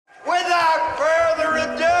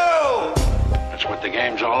what the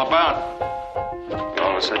game's all about.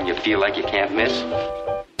 All of a sudden you feel like you can't miss.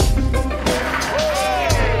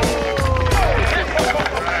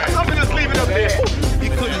 I'm gonna just leave it up there.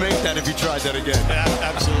 You couldn't make that if you tried that again. Yeah,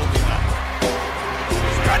 absolutely not.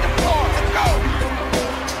 Strike the floor. Let's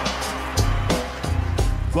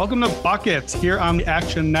go. Welcome to Buckets here on the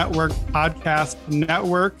Action Network Podcast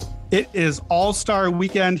Network. It is All-Star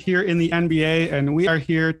Weekend here in the NBA, and we are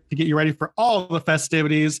here to get you ready for all the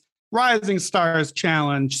festivities. Rising Stars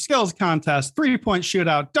Challenge, Skills Contest, Three-Point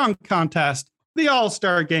Shootout, Dunk Contest, the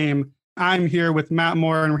All-Star Game. I'm here with Matt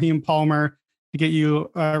Moore and Raheem Palmer to get you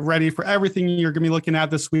ready for everything you're going to be looking at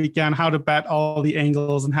this weekend, how to bet all the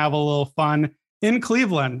angles and have a little fun in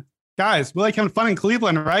Cleveland. Guys, we like having fun in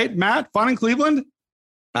Cleveland, right? Matt, fun in Cleveland?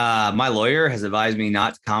 My lawyer has advised me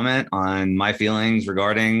not to comment on my feelings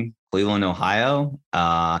regarding Cleveland, Ohio.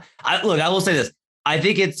 I will say this. I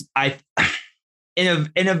think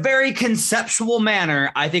in a very conceptual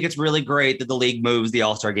manner, I think it's really great that the league moves the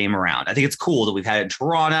All-Star Game around. I think it's cool that we've had it in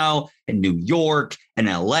Toronto and New York and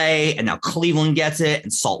LA, and now Cleveland gets it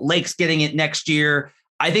and Salt Lake's getting it next year.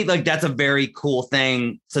 I think like that's a very cool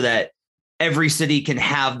thing so that every city can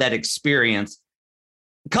have that experience.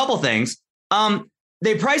 A couple things.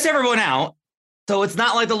 They price everyone out, so it's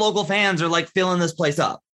not like the local fans are like filling this place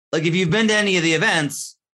up. Like if you've been to any of the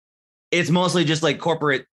events, it's mostly just like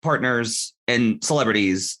corporate partners and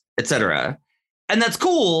celebrities, etc. And that's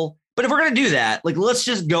cool. But if we're going to do that, like, let's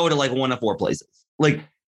just go to like 1 of 4 places. Like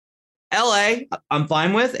LA, I'm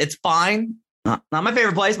fine with. It's fine. Not my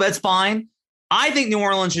favorite place, but it's fine. I think New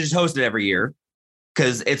Orleans should just host it every year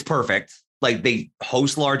because it's perfect. Like they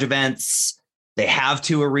host large events. They have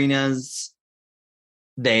 2 arenas.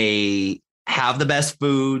 They have the best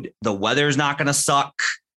food. The weather's not going to suck.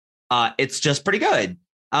 It's just pretty good.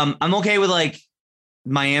 I'm okay with like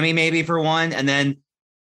Miami maybe for one. And then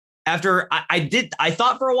after I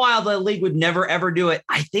thought for a while the league would never, ever do it.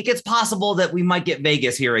 I think it's possible that we might get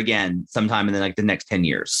Vegas here again sometime in the next 10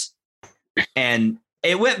 years. And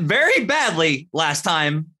it went very badly last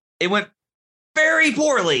time. It went very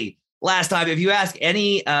poorly last time. If you ask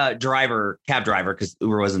any cab driver, because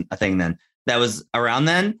Uber wasn't a thing then, that was around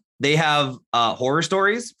then, they have horror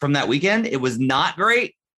stories from that weekend. It was not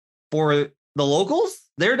great for the locals.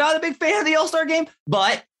 They're not a big fan of the All-Star Game,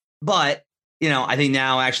 but I think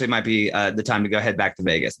now actually might be the time to go head back to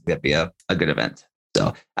Vegas. That'd be a good event.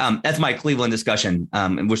 So that's my Cleveland discussion,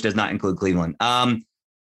 which does not include Cleveland.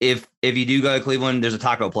 If you do go to Cleveland, there's a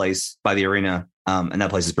taco place by the arena, and that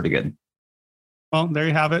place is pretty good. Well, there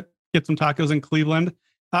you have it. Get some tacos in Cleveland.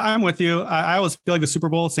 I'm with you. I always feel like the Super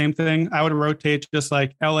Bowl, same thing. I would rotate just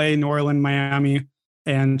like LA, New Orleans, Miami,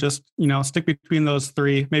 and just, stick between those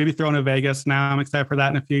 3, maybe throw in a Vegas. Now I'm excited for that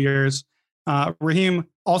in a few years. Raheem,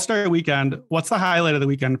 All-Star Weekend. What's the highlight of the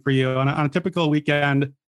weekend for you on a typical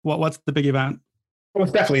weekend? What's the big event? Well,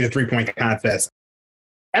 it's definitely the 3-point contest.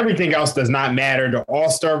 Everything else does not matter. The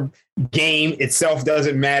All-Star Game itself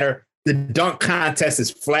doesn't matter. The dunk contest is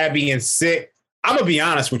flabby and sick. I'm going to be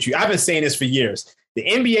honest with you. I've been saying this for years. The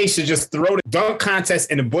NBA should just throw the dunk contest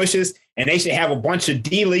in the bushes, and they should have a bunch of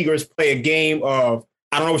D-leaguers play a game of,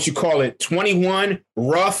 I don't know what you call it, 21,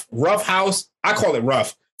 rough house. I call it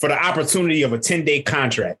rough for the opportunity of a 10-day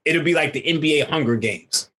contract. It'll be like the NBA Hunger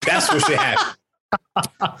Games. That's what should happen.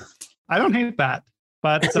 I don't hate that,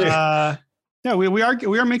 but yeah, we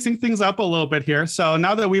are mixing things up a little bit here. So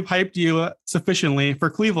now that we've hyped you sufficiently for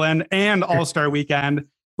Cleveland and All-Star Weekend,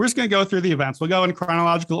 we're just going to go through the events. We'll go in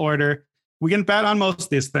chronological order. We can bet on most of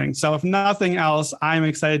these things. So if nothing else, I'm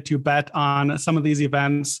excited to bet on some of these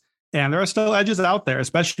events. And there are still edges out there,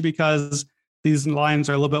 especially because these lines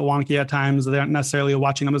are a little bit wonky at times. They aren't necessarily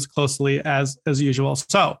watching them as closely as usual.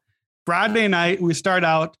 So Friday night, we start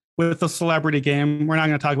out with the celebrity game. We're not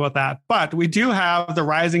going to talk about that, but we do have the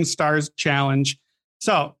Rising Stars Challenge.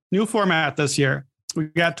 So new format this year. We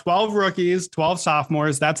got 12 rookies, 12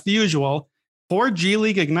 sophomores. That's the usual. 4 G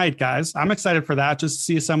League Ignite guys. I'm excited for that. Just to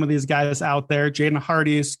see some of these guys out there. Jaden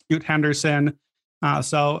Hardy, Scoot Henderson.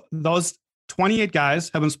 So those 28 guys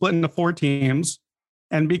have been split into 4 teams.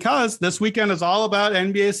 And because this weekend is all about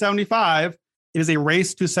NBA 75, it is a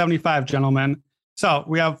race to 75, gentlemen. So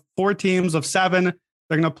we have 4 teams of 7. They're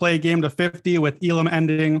going to play a game to 50 with Elam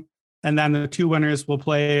ending. And then the 2 winners will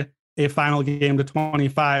play a final game to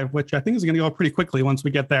 25, which I think is going to go pretty quickly once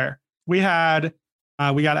we get there. We got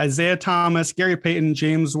Isaiah Thomas, Gary Payton,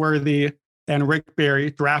 James Worthy, and Rick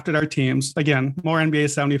Barry drafted our teams. Again, more NBA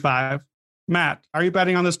 75. Matt, are you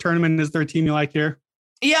betting on this tournament? Is there a team you like here?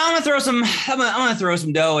 Yeah, I'm gonna throw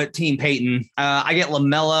some dough at Team Payton. I get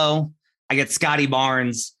LaMelo, I get Scotty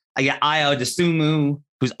Barnes, I get Ayo Dosunmu,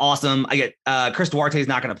 who's awesome. I get Chris Duarte is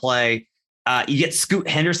not going to play. You get Scoot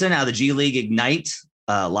Henderson out of the G League Ignite.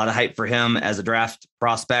 A lot of hype for him as a draft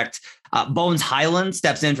prospect. Bones Highland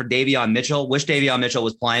steps in for Davion Mitchell. Wish Davion Mitchell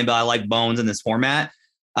was playing, but I like Bones in this format.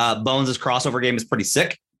 Bones' crossover game is pretty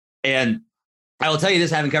sick. And I will tell you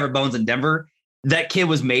this, having covered Bones in Denver, that kid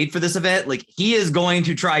was made for this event. Like, he is going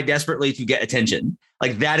to try desperately to get attention.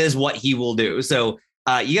 Like, that is what he will do. So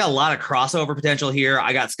you got a lot of crossover potential here.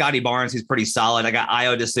 I got Scotty Barnes, who's pretty solid. I got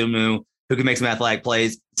Ayo Dosunmu, who can make some athletic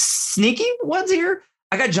plays. Sneaky ones here.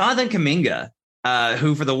 I got Jonathan Kuminga,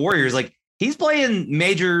 who for the Warriors, like, he's playing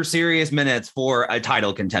major serious minutes for a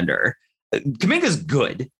title contender. Kuminga's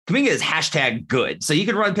good. Kuminga is #good. So you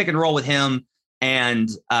could run pick and roll with him and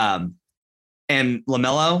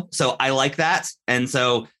LaMelo. So I like that. And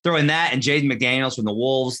so throwing that and Jaden McDaniels from the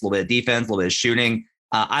Wolves, a little bit of defense, a little bit of shooting.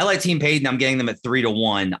 I like Team Payton. I'm getting them at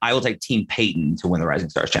 3-1. I will take Team Payton to win the Rising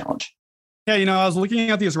Stars Challenge. Yeah, I was looking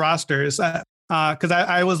at these rosters because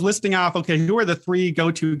I was listing off, okay, who are the 3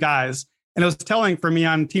 go-to guys? And it was telling for me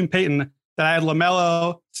on Team Payton that I had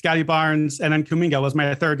LaMelo, Scotty Barnes, and then Kuminga was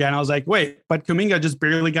my 3rd guy. And I was like, wait, but Kuminga just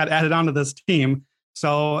barely got added onto this team.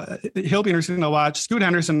 So he'll be interesting to watch. Scoot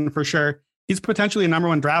Henderson, for sure. He's potentially a number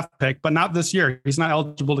 1 draft pick, but not this year. He's not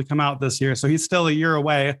eligible to come out this year. So he's still a year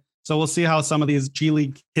away. So we'll see how some of these G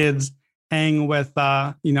League kids hang with,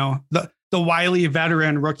 the wily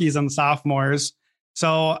veteran rookies and sophomores.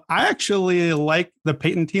 So I actually like the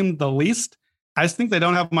Payton team the least. I just think they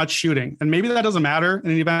don't have much shooting. And maybe that doesn't matter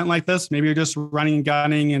in an event like this. Maybe you're just running and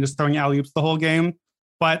gunning and just throwing alley-oops the whole game.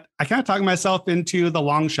 But I kind of talk myself into the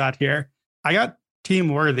long shot here. I got Team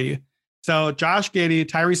Worthy. So Josh Giddey,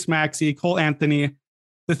 Tyrese Maxey, Cole Anthony.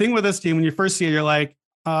 The thing with this team, when you first see it, you're like,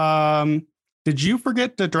 did you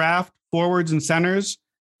forget to draft forwards and centers?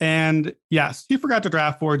 And yes, he forgot to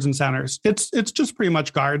draft forwards and centers. It's just pretty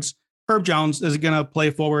much guards. Herb Jones is going to play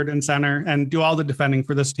forward and center and do all the defending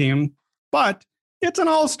for this team. But it's an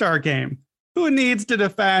all-star game. Who needs to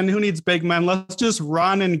defend? Who needs big men? Let's just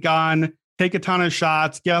run and gun, take a ton of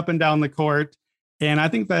shots, get up and down the court. And I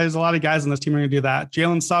think there's a lot of guys on this team who are going to do that.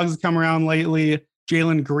 Jalen Suggs has come around lately.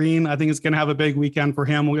 Jalen Green, I think, is going to have a big weekend for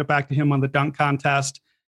him. We'll get back to him on the dunk contest.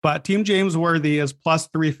 But Team James Worthy is plus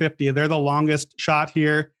 350. They're the longest shot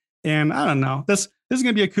here. And I don't know. This is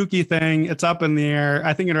going to be a kooky thing. It's up in the air.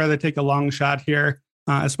 I think I'd rather take a long shot here,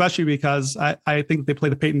 especially because I think they play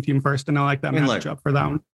the Payton team first, and I like that matchup for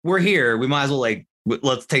them. We're here. We might as well,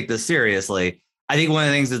 let's take this seriously. I think one of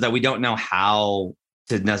the things is that we don't know how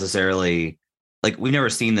to necessarily, we've never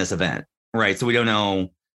seen this event, right? So we don't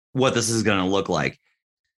know what this is going to look like.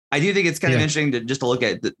 I do think it's kind of interesting to look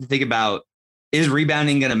at, to think about, is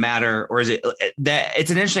rebounding going to matter, or is it that it's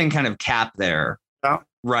an interesting kind of cap there,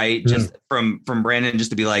 right? Just from Brandon,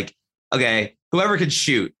 just to be like, okay, whoever could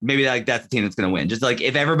shoot, maybe that's the team that's going to win. Just like,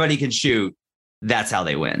 if everybody can shoot, that's how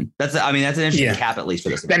they win. That's an interesting cap, at least for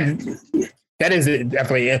this. That is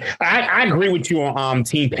definitely it. I agree with you on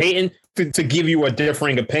Team Payton. To give you a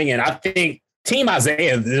differing opinion, I think Team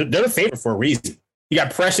Isaiah, they're the favorite for a reason. You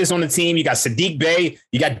got Precious on the team. You got Sadiq Bey.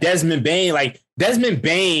 You got Desmond Bane. Desmond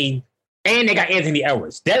Bane, and they got Anthony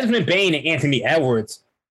Edwards. Desmond Bane and Anthony Edwards,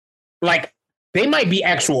 they might be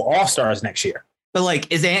actual all-stars next year. But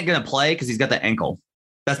is Ant going to play? Because he's got the ankle.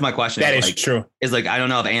 That's my question. That is true. Is I don't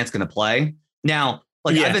know if Ant's going to play. Now,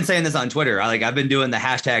 I've been saying this on Twitter. I've been doing the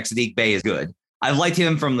hashtag Sadiq Bey is good. I've liked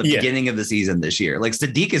him from the beginning of the season this year.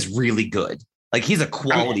 Sadiq is really good. He's a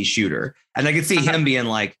quality shooter. And I could see him being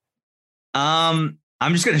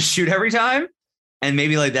I'm just going to shoot every time. And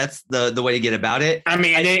maybe that's the way to get about it. I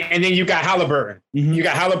mean, and then you got Halliburton. Mm-hmm. You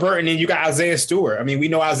got Halliburton and you got Isaiah Stewart. I mean, we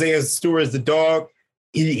know Isaiah Stewart is the dog.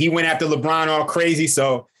 He went after LeBron all crazy.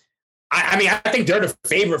 So, I think they're the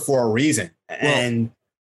favorite for a reason. And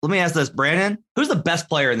let me ask this, Brandon, who's the best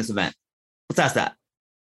player in this event? Let's ask that.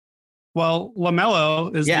 Well,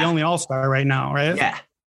 LaMelo is the only all-star right now, right? Yeah.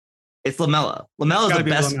 It's LaMelo. LaMelo is the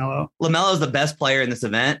best. LaMelo is the best player in this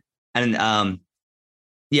event. And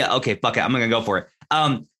okay, fuck it. I'm going to go for it.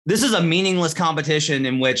 This is a meaningless competition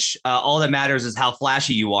in which all that matters is how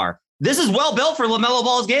flashy you are. This is well built for LaMelo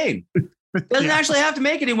Ball's game. Doesn't actually have to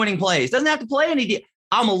make any winning plays. Doesn't have to play any.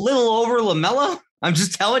 I'm a little over LaMelo. I'm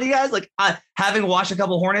just telling you guys, having watched a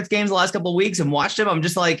couple Hornets games the last couple of weeks and watched him, I'm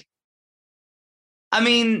just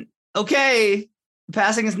okay,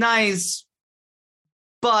 passing is nice,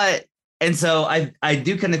 and so I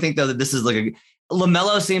do kind of think though that this is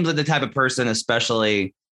LaMelo seems like the type of person,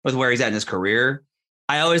 especially with where he's at in his career.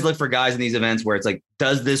 I always look for guys in these events where it's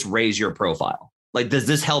does this raise your profile? Does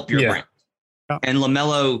this help your brand? Yeah. And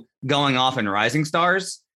LaMelo going off in Rising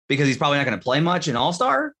Stars, because he's probably not going to play much in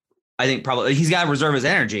All-Star. I think probably he's got to reserve his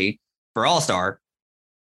energy for All-Star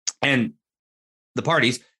and the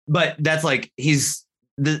parties. but that's like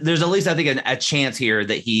there's at least I think a chance here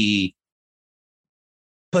that he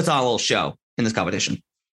puts on a little show in this competition.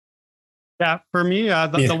 Yeah, for me,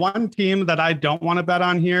 the one team that I don't want to bet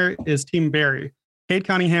on here is Team Barry. Cade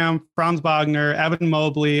Cunningham, Franz Wagner, Evan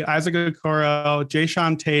Mobley, Isaac Okoro,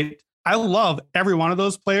 Jayshawn Tate. I love every one of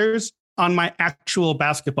those players on my actual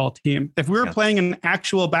basketball team. If we were playing an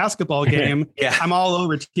actual basketball game, I'm all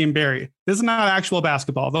over Team Barry. This is not actual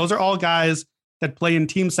basketball. Those are all guys that play in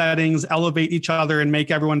team settings, elevate each other, and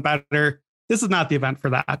make everyone better. This is not the event for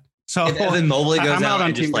that. So if Evan Mobley goes out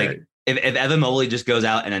and just like, if Evan Mobley just goes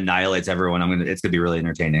out and annihilates everyone, it's gonna be really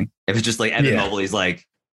entertaining. If it's just like Evan Mobley's like,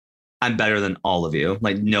 I'm better than all of you.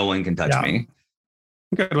 Like no one can touch me.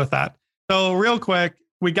 I'm good with that. So real quick,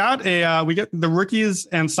 we get the rookies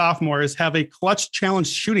and sophomores have a clutch challenge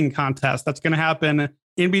shooting contest that's going to happen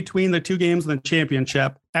in between the two games in the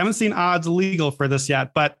championship. I haven't seen odds legal for this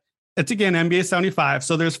yet, but it's again NBA 75.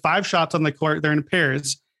 So there's 5 shots on the court. They're in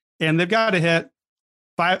pairs, and they've got to hit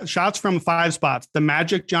 5 shots from 5 spots. The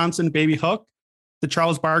Magic Johnson baby hook, the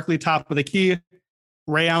Charles Barkley top of the key,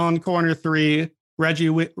 Ray Allen corner 3,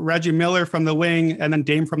 Reggie Miller from the wing, and then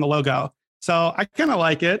Dame from the logo. So I kind of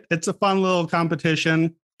like it. It's a fun little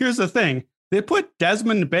competition. Here's the thing. They put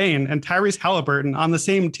Desmond Bane and Tyrese Halliburton on the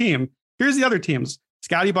same team. Here's the other teams.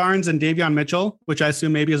 Scotty Barnes and Davion Mitchell, which I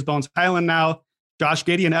assume maybe is Bones Highland now. Josh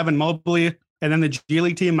Giddey and Evan Mobley. And then the G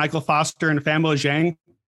League team, Michael Foster and Fambo Zhang.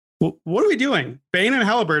 What are we doing? Bane and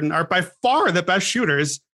Halliburton are by far the best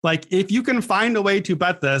shooters. Like, if you can find a way to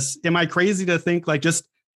bet this, am I crazy to think like just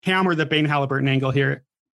hammer the Bane Halliburton angle here?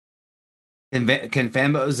 Can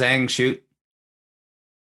Fambo Zhang shoot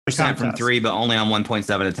percent from 3, but only on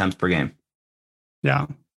 1.7 attempts per game? Yeah.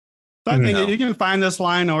 So I think you can find this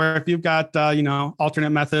line, or if you've got, alternate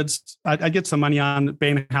methods, I get some money on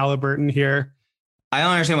Bane Halliburton here. I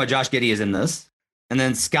don't understand why Josh Giddey is in this. And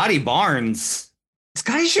then Scotty Barnes,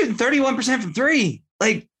 Scotty's shooting 31% from 3.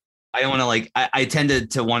 Like, I don't want to I tended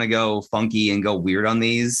to want to go funky and go weird on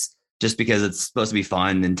these just because it's supposed to be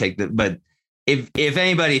fun and but if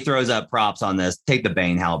anybody throws up props on this, take the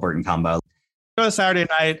Bane Halliburton combo. Saturday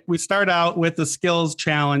night, we start out with the skills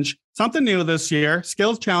challenge. Something new this year.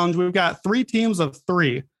 Skills challenge. We've got 3 teams of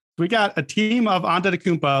 3. We got a team of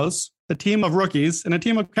Antetokounmpos, a team of rookies, and a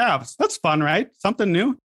team of Cavs. That's fun, right? Something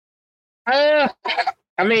new. I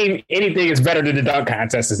mean, anything is better than the dunk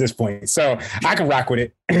contest at this point, so I can rock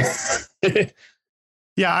with it.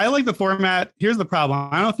 Yeah, I like the format. Here's the problem.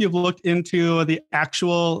 I don't know if you've looked into the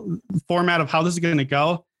actual format of how this is going to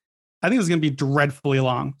go. I think it's going to be dreadfully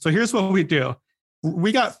long. So here's what we do.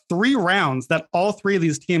 We got 3 rounds that all 3 of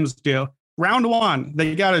these teams do. Round 1,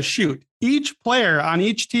 they got to shoot. Each player on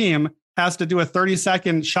each team has to do a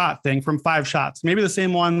 30-second shot thing from 5 shots, maybe the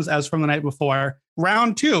same ones as from the night before.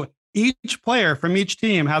 Round 2, each player from each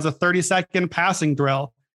team has a 30-second passing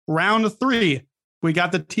drill. Round 3, we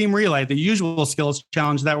got the team relay, the usual skills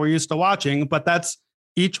challenge that we're used to watching, but that's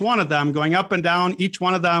each one of them going up and down, each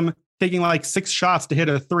one of them taking like 6 shots to hit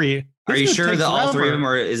a 3. Are you sure that all 3 of them,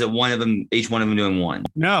 or is it one of them, each one of them doing 1?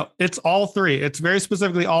 No, it's all 3. It's very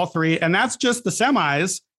specifically all 3. And that's just the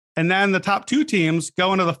semis. And then the top 2 teams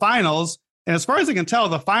go into the finals. And as far as I can tell,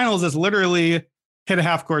 the finals is literally hit a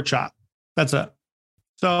half court shot. That's it.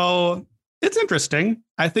 So it's interesting.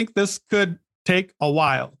 I think this could take a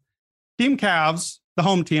while. Team Cavs, the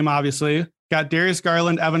home team, obviously, got Darius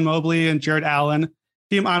Garland, Evan Mobley, and Jared Allen.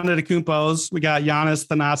 Team Antetokounmpos, we got Giannis,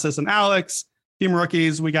 Thanasis, and Alex. Team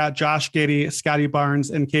rookies, we got Josh Giddey, Scotty Barnes,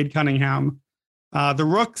 and Cade Cunningham. The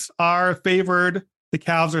Rooks are favored. The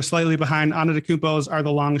Cavs are slightly behind. Antetokounmpos are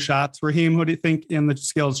the long shots. Raheem, who do you think in the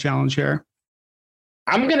skills challenge here?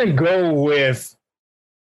 I'm going to go with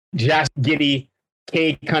Josh Giddey,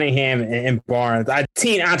 Cade Cunningham, and Barnes.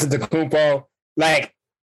 Team Antetokounmpo,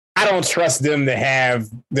 I don't trust them to have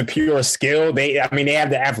the pure skill. They have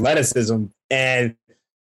the athleticism. And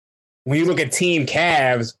when you look at Team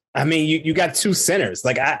Cavs, you got 2 centers.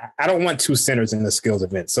 I don't want 2 centers in the skills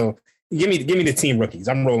event. So give me the team rookies.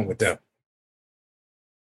 I'm rolling with them.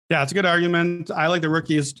 Yeah, it's a good argument. I like the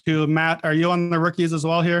rookies too. Matt, are you on the rookies as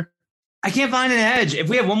well here? I can't find an edge. If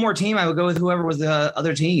we have one more team, I would go with whoever was the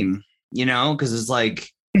other team, because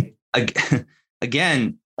it's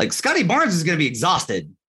again, Scotty Barnes is going to be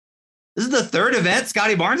exhausted. This is the 3rd event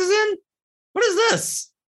Scotty Barnes is in? What is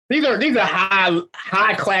this? These are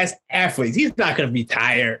high class athletes. He's not going to be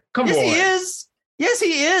tired. Come on. He is. Yes,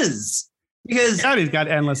 he is. Because Scotty's got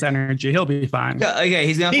endless energy. He'll be fine. Okay,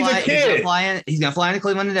 he's gonna fly. He's gonna fly into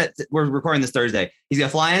Cleveland. We're recording this Thursday. He's gonna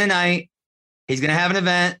fly in tonight. He's gonna have an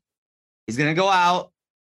event. He's gonna go out.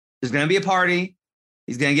 There's gonna be a party.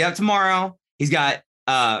 He's gonna get up tomorrow. He's got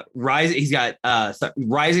He's got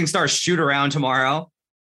Rising Star shoot around tomorrow.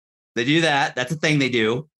 They do that. That's a thing they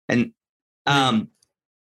do. And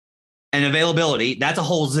availability, that's a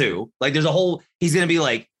whole zoo. Like he's going to be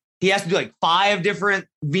like, he has to do like 5 different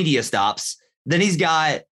media stops. Then he's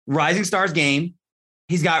got Rising Stars game.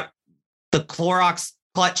 He's got the Clorox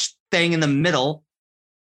clutch thing in the middle.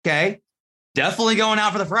 Okay. Definitely going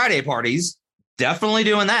out for the Friday parties. Definitely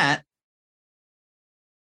doing that.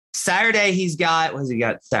 Saturday, what has he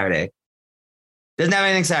got Saturday? Doesn't have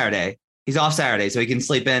anything Saturday. He's off Saturday, so he can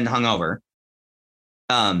sleep in hungover.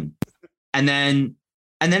 And then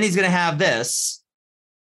he's going to have this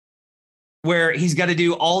where he's got to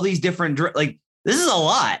do all these different, like, this is a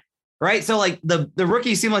lot, right? So like the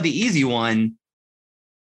rookies seem like the easy one.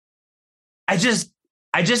 I just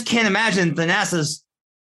can't imagine Thanasis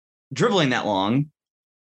dribbling that long.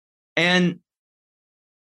 And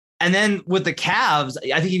then with the Cavs,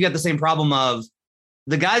 I think you got the same problem of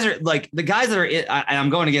the guys that are in, and I'm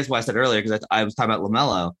going against what I said earlier because I was talking about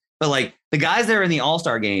LaMelo, but like the guys that are in the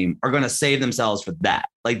All-Star game are going to save themselves for that.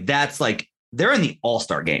 Like that's like they're in the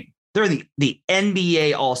All-Star game. They're in the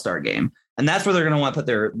NBA All-Star game. And that's where they're going to want to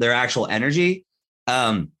put their actual energy.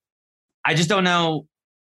 I just don't know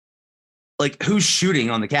like who's shooting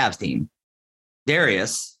on the Cavs team.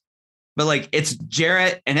 Darius, but like it's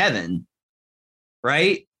Jarrett and Evan,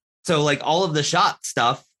 right? So like all of the shot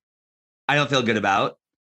stuff, I don't feel good about.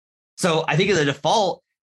 So I think the default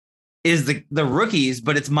is the rookies,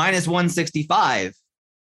 but it's minus 165.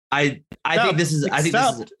 I think this is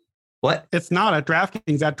what? It's not at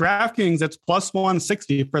DraftKings. At DraftKings, it's plus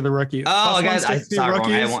 160 for the rookies. Oh, guys, I saw it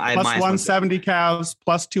wrong. Plus 170 Cavs,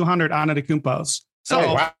 plus 200 Antetokounmpos.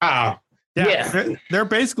 So wow. Yeah. They're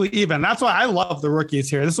basically even. That's why I love the rookies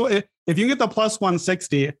here. This is if you get the plus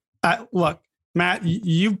 160, look, Matt,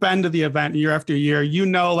 you've been to the event year after year. You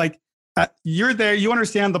know, like you're there. You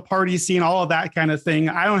understand the party scene, all of that kind of thing.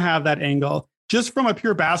 I don't have that angle. Just from a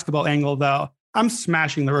pure basketball angle, though, I'm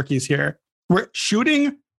smashing the rookies here. We're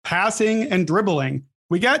shooting, passing, and dribbling.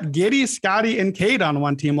 We got Giddy, Scotty, and Cade on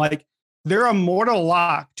one team. Like they're a mortal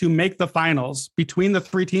lock to make the finals between the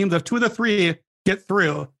 3 teams. If 2 of the 3 get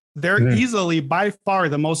through, they're easily by far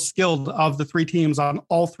the most skilled of the 3 teams on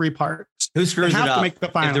all 3 parts. Who screws it up? To make the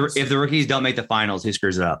finals. If the rookies don't make the finals, who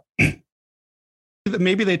screws it up?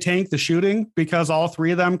 Maybe they tank the shooting because all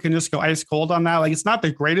 3 of them can just go ice cold on that. Like it's not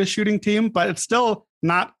the greatest shooting team, but it's still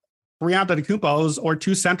not 3 Antetokounmpos or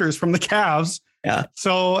 2 centers from the Cavs. Yeah.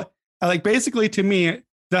 So like basically to me,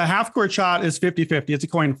 the half court shot is 50-50. It's a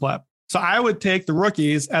coin flip. So I would take the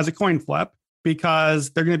rookies as a coin flip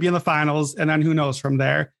because they're going to be in the finals. And then who knows from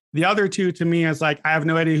there. The other 2 to me is like, I have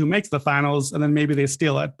no idea who makes the finals and then maybe they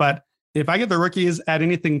steal it. But if I get the rookies at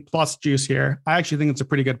anything plus juice here, I actually think it's a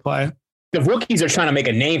pretty good play. The rookies are trying to make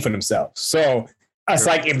a name for themselves. So it's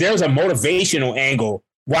like, if there's a motivational angle,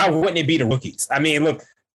 why wouldn't it be the rookies? I mean, look.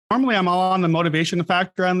 Normally I'm all on the motivation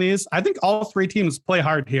factor on these. I think all 3 teams play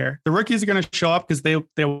hard here. The rookies are going to show up because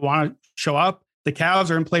they want to show up. The Cavs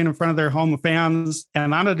are playing in front of their home fans,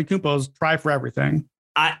 and Antetokounmpo's try for everything.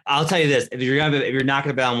 I'll tell you this: if you're not going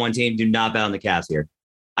to bet on one team, do not bet on the Cavs here.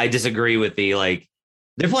 I disagree with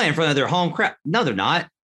they're playing in front of their home crowd. No, they're not.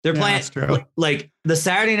 They're playing like the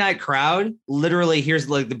Saturday night crowd. Literally, here's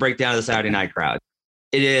like the breakdown of the Saturday night crowd.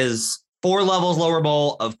 It is 4 levels lower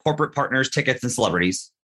bowl of corporate partners, tickets, and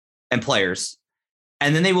celebrities and players,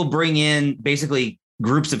 and then they will bring in basically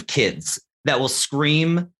groups of kids that will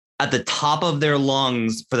scream at the top of their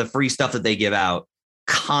lungs for the free stuff that they give out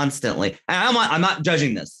constantly. And I'm not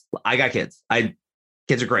judging this. I got kids.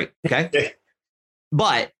 Kids are great. Okay.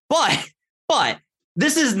 But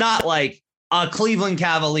this is not like a Cleveland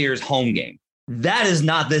Cavaliers home game. That is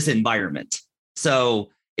not this environment.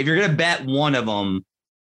 So if you're going to bet one of them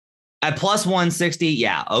at plus 160,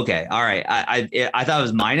 yeah. Okay. All right. I thought it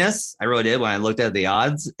was minus. I really did when I looked at the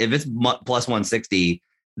odds. If it's plus 160,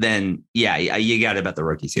 then yeah, you got to bet the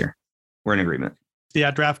rookies here. We're in agreement.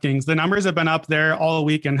 Yeah, DraftKings. The numbers have been up there all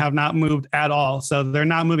week and have not moved at all. So they're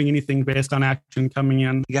not moving anything based on action coming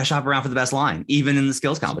in. You got to shop around for the best line, even in the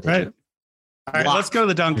skills competition. Right. All right, let's go to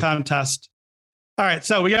the dunk contest. All right,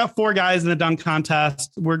 so we got 4 guys in the dunk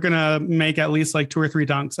contest. We're going to make at least like 2 or 3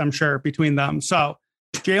 dunks, I'm sure, between them. So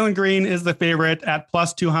Jalen Green is the favorite at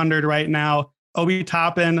plus 200 right now. Obi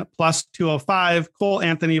Toppin plus 205. Cole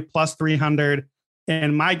Anthony plus 300.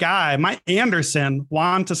 And my guy, my Anderson,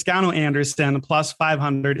 Juan Toscano Anderson, plus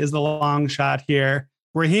 500 is the long shot here.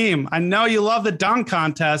 Raheem, I know you love the dunk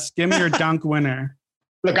contest. Give me your dunk winner.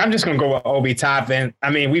 Look, I'm just going to go with Obi Toppin.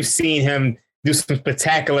 I mean, we've seen him do some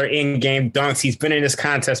spectacular in-game dunks. He's been in this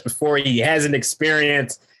contest before. He has an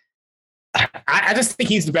experience. I just think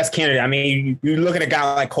he's the best candidate. I mean, you look at a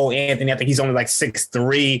guy like Cole Anthony. I think he's only like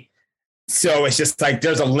 6'3". So it's just like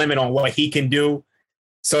there's a limit on what he can do.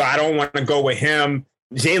 So I don't want to go with him.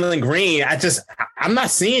 Jalen Green, I'm not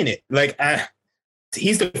seeing it. Like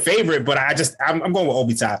he's the favorite, but I'm going with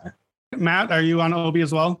Obi Toppin. Matt, are you on Obi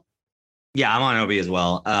as well? Yeah, I'm on Obi as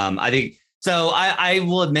well. I think so. I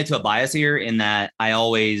will admit to a bias here in that I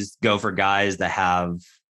always go for guys that have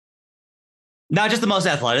not just the most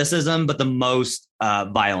athleticism, but the most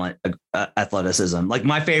violent athleticism. Like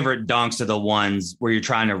my favorite dunks are the ones where you're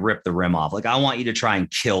trying to rip the rim off. Like I want you to try and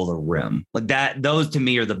kill the rim. Like that. Those to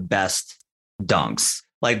me are the best dunks.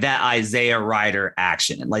 Like that Isaiah Ryder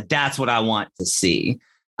action. Like that's what I want to see.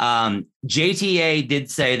 JTA did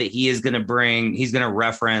say that he's going to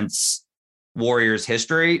reference Warriors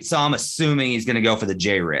history. So I'm assuming he's going to go for the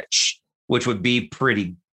J Rich, which would be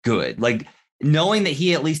pretty good. Like knowing that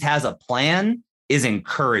he at least has a plan is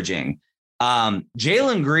encouraging.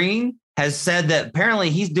 Jalen Green has said that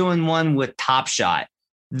apparently he's doing one with Top Shot.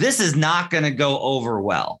 This is not going to go over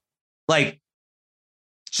well. Like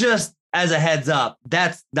just as a heads up,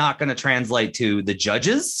 that's not going to translate to the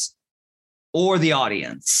judges or the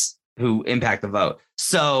audience who impact the vote.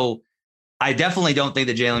 So I definitely don't think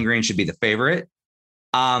that Jalen Green should be the favorite.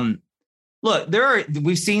 Look,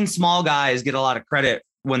 we've seen small guys get a lot of credit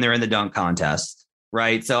when they're in the dunk contest,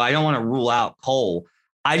 right? So I don't want to rule out Cole.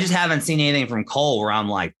 I just haven't seen anything from Cole where I'm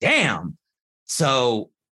like, damn.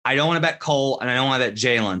 So I don't want to bet Cole and I don't want to bet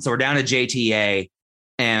Jalen. So we're down to JTA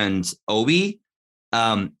and Obi.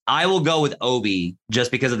 I will go with Obi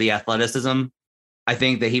just because of the athleticism I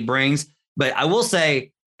think that he brings. But I will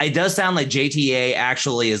say it does sound like JTA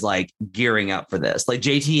actually is like gearing up for this. Like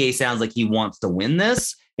JTA sounds like he wants to win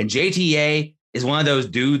this. And JTA is one of those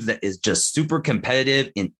dudes that is just super competitive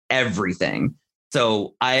in everything.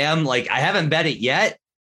 So I haven't bet it yet.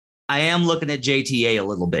 I am looking at JTA a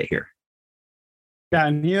little bit here. Yeah,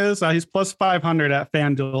 and he's plus 500 at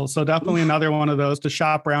FanDuel. So definitely another one of those to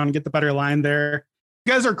shop around and get the better line there.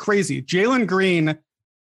 You guys are crazy. Jalen's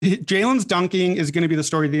dunking is going to be the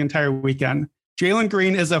story of the entire weekend. Jalen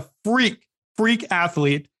Green is a freak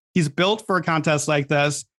athlete. He's built for a contest like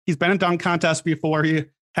this. He's been in dunk contests before. He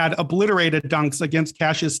had obliterated dunks against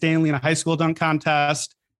Cassius Stanley in a high school dunk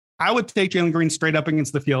contest. I would take Jalen Green straight up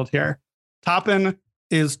against the field here. Toppin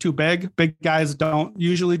is too big. Big guys don't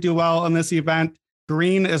usually do well in this event.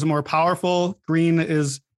 Green is more powerful. Green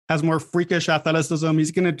has more freakish athleticism.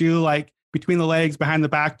 He's going to do like between the legs, behind the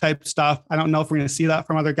back type stuff. I don't know if we're going to see that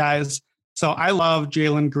from other guys. So I love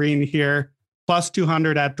Jalen Green here, plus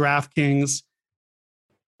 200 at DraftKings.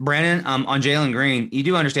 Brandon, on Jalen Green, you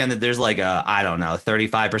do understand that there's like a,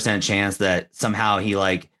 35% chance that somehow he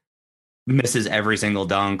like misses every single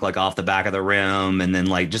dunk, like off the back of the rim. And then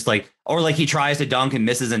or he tries to dunk and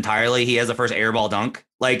misses entirely. He has the first airball dunk.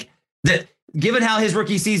 Like that, given how his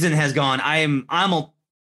rookie season has gone, I'm a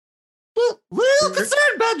little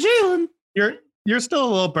concerned about Jalen. You're still a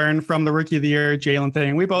little burned from the rookie of the year Jalen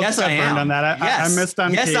thing. We both got burned on that. I missed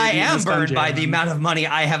on. Yes, Kate, I am burned by the amount of money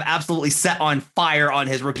I have absolutely set on fire on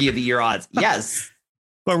his rookie of the year odds. Yes.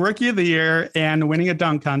 But rookie of the year and winning a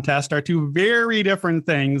dunk contest are two very different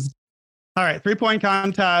things. All right, 3-point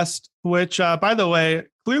contest, which by the way,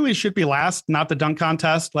 clearly should be last, not the dunk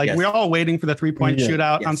contest. Like we're all waiting for the 3-point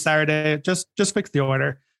shootout on Saturday. Just fix the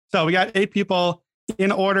order. So we got 8 people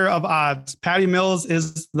in order of odds. Patty Mills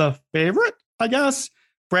is the favorite, I guess.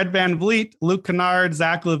 Fred VanVleet, Luke Kennard,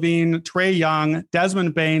 Zach LaVine, Trae Young,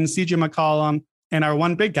 Desmond Bain, CJ McCollum, and our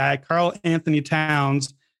one big guy, Karl Anthony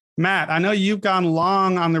Towns. Matt, I know you've gone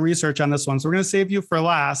long on the research on this one, so we're going to save you for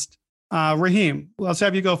last. Raheem, let's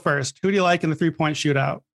have you go first. Who do you like in the 3-point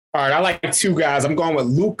shootout? All right, I like 2 guys. I'm going with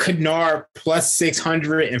Luke Kennard plus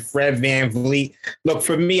 600 and Fred VanVleet. Look,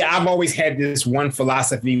 for me, I've always had this one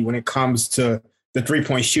philosophy when it comes to the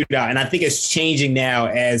 3-point shootout. And I think it's changing now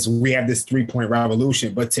as we have this 3-point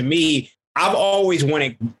revolution. But to me, I've always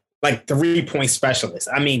wanted like 3-point specialists.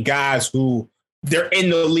 I mean, guys who they're in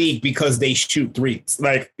the league because they shoot threes.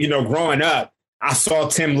 Like, growing up, I saw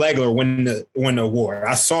Tim Legler win the award.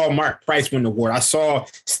 I saw Mark Price win the award. I saw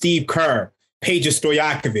Steve Kerr, Peja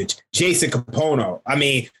Stojakovic, Jason Kapono. I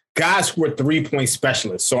mean, guys who are 3-point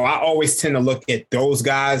specialists. So I always tend to look at those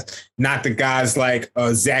guys, not the guys like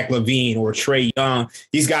Zach LaVine or Trae Young.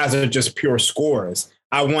 These guys are just pure scorers.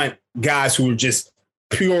 I want guys who are just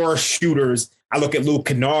pure shooters. I look at Luke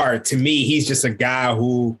Kennard. To me, he's just a guy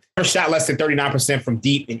who shot less than 39% from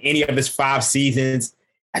deep in any of his 5 seasons.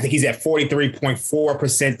 I think he's at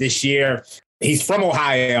 43.4% this year. He's from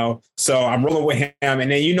Ohio, so I'm rolling with him. And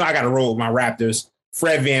then, I got to roll with my Raptors.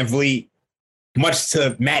 Fred VanVleet, much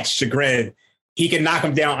to Matt's chagrin, He can knock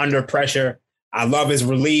him down under pressure. I love his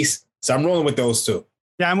release. So I'm rolling with those two.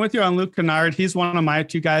 Yeah, I'm with you on Luke Kennard. He's one of my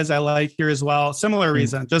two guys I like here as well. Similar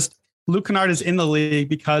reason. Just Luke Kennard is in the league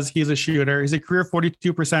because he's a shooter. He's a career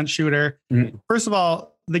 42% shooter. First of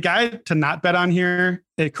all, the guy to not bet on here,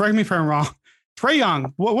 correct me if I'm wrong, Trae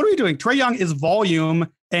Young. What are we doing? Trae Young is volume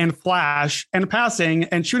and flash and passing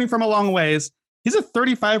and shooting from a long ways. He's a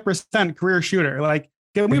 35% career shooter. Like,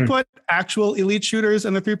 can we put actual elite shooters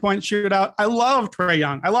in the 3-point shootout? I love Trae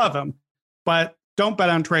Young. I love him. But don't bet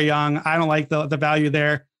on Trae Young. I don't like the value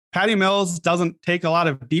there. Patty Mills doesn't take a lot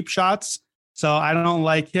of deep shots, so I don't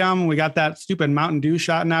like him. We got that stupid Mountain Dew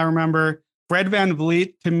shot now, remember. Fred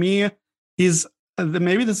VanVleet, to me, he's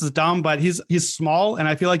maybe this is dumb, but he's small, and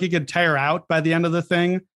I feel like he could tire out by the end of the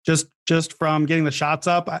thing just from getting the shots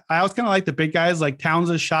up. I always kind of like the big guys. Like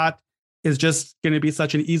Towns' shot is just going to be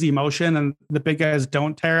such an easy motion, and the big guys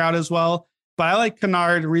don't tire out as well. But I like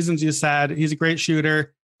Kennard, reasons you said. He's a great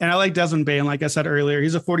shooter. And I like Desmond Bane, like I said earlier.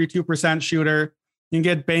 He's a 42% shooter. You can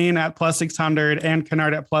get Bane at plus 600 and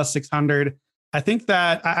Kennard at plus 600. I think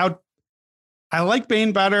that I like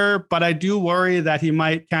Bane better, but I do worry that he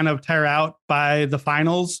might kind of tire out by the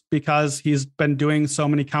finals because he's been doing so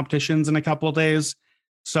many competitions in a couple of days.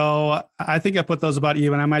 So I think I put those about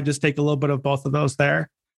even. I might just take a little bit of both of those there.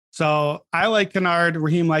 So I like Kennard.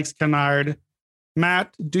 Raheem likes Kennard.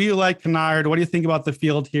 Matt, do you like Kennard? What do you think about the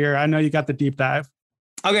field here? I know you got the deep dive.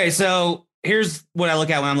 Okay, so here's what I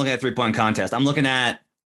look at when I'm looking at 3-point contest. I'm looking at a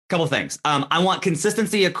couple things. I want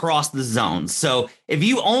consistency across the zones. So if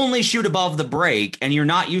you only shoot above the break and you're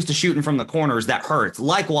not used to shooting from the corners, that hurts.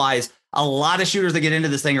 Likewise, a lot of shooters that get into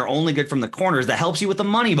this thing are only good from the corners. That helps you with the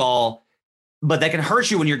money ball, but that can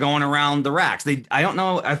hurt you when you're going around the racks. I don't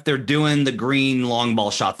know if they're doing the green long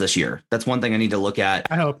ball shots this year. That's one thing I need to look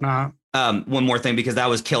at. I hope not. One more thing, because that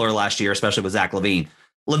was killer last year, especially with Zach LaVine.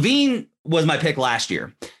 LaVine was my pick last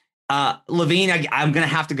year. LaVine, I'm going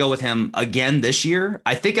to have to go with him again this year.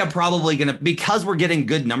 I think I'm probably going to, because we're getting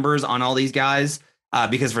good numbers on all these guys,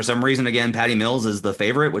 because for some reason, again, Patty Mills is the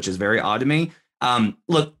favorite, which is very odd to me.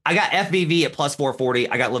 Look, I got FVV at plus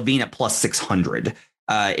 440. I got LaVine at plus 600.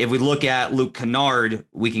 If we look at Luke Kennard,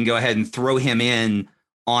 we can go ahead and throw him in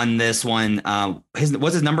on this one.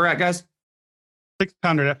 What's his number at, guys?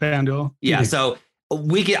 600 at FanDuel. Yeah, so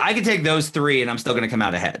I can take those three and I'm still going to come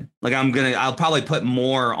out ahead. Like I'll probably put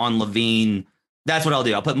more on LaVine. That's what I'll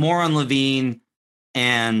do. I'll put more on LaVine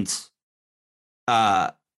and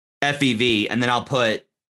FEV, and then I'll put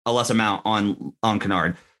a less amount on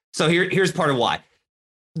Kennard. So here's part of why.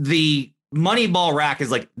 The money ball rack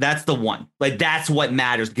is like, that's the one. Like that's what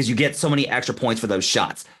matters, because you get so many extra points for those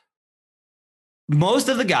shots. Most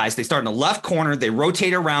of the guys, they start in the left corner, they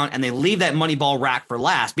rotate around, and they leave that money ball rack for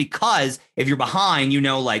last, because if you're behind,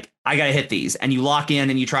 like, I got to hit these, and you lock in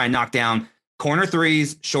and you try and knock down corner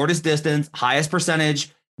threes, shortest distance, highest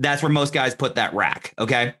percentage. That's where most guys put that rack.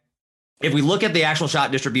 Okay. If we look at the actual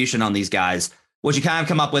shot distribution on these guys, what you kind of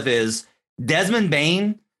come up with is Desmond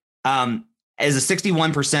Bane is a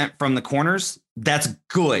 61% from the corners. That's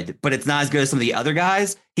good, but it's not as good as some of the other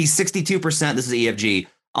guys. He's 62%. This is EFG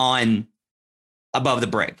on above the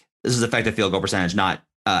break. This is effective field goal percentage, not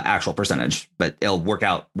actual percentage, but it'll work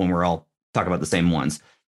out when we're all talking about the same ones.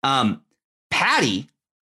 Patty,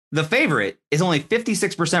 the favorite, is only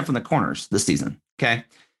 56% from the corners this season. Okay.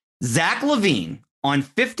 Zach LaVine on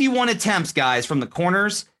 51 attempts, guys, from the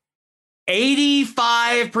corners,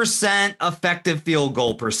 85% effective field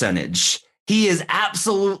goal percentage. He is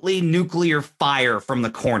absolutely nuclear fire from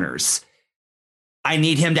the corners. I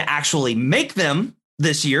need him to actually make them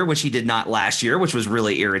this year, which he did not last year, which was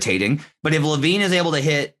really irritating. But if LaVine is able to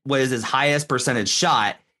hit what is his highest percentage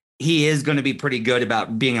shot, he is going to be pretty good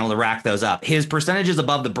about being able to rack those up. His percentages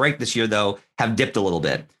above the break this year, though, have dipped a little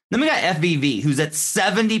bit. Then we got FVV, who's at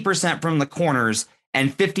 70% from the corners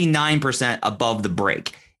and 59% above the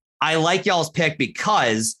break. I like y'all's pick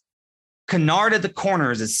because Kennard at the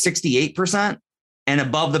corners is 68% and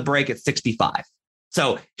above the break at 65.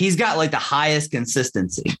 So he's got like the highest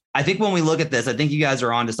consistency. I think when we look at this, I think you guys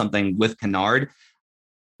are onto something with Kennard.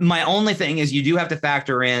 My only thing is you do have to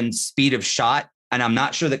factor in speed of shot. And I'm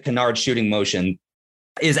not sure that Kennard's shooting motion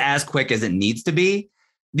is as quick as it needs to be.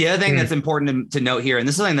 The other thing that's important to note here, and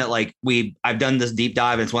this is something that I've done this deep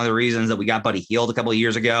dive. And it's one of the reasons that we got Buddy Hield a couple of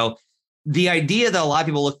years ago. The idea that a lot of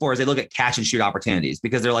people look for is they look at catch and shoot opportunities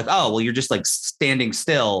because they're like, oh, well, you're just like standing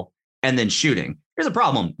still and then shooting. Here's a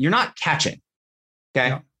problem. You're not catching.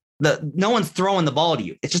 Okay. Yeah. No one's throwing the ball to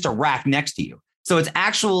you. It's just a rack next to you. So it's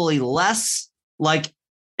actually less like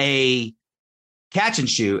a catch and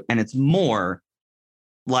shoot, and it's more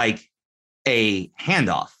like a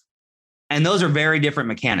handoff. And those are very different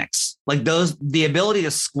mechanics. Like the ability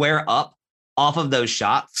to square up off of those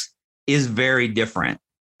shots is very different.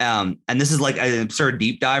 And this is like an absurd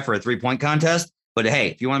deep dive for a 3-point contest. But hey,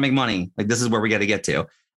 if you want to make money, like this is where we got to get to.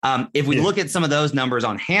 If we look at some of those numbers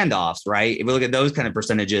on handoffs, right? If we look at those kind of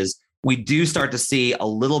percentages, we do start to see a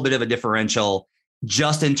little bit of a differential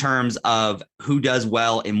just in terms of who does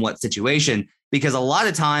well in what situation, because a lot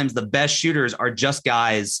of times the best shooters are just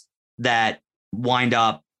guys that wind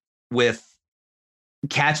up with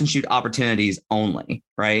catch and shoot opportunities only,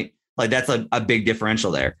 right? Like that's a big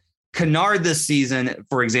differential there. Kennard this season,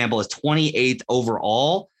 for example, is 28th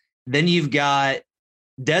overall. Then you've got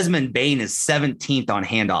Desmond Bane is 17th on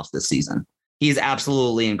handoffs this season. He is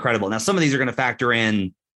absolutely incredible. Now, some of these are going to factor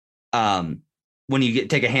in when you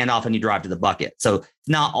take a handoff and you drive to the bucket. So it's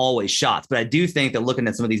not always shots, but I do think that looking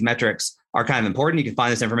at some of these metrics are kind of important. You can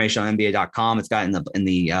find this information on NBA.com. It's got in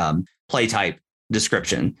the play type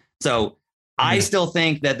description. So I still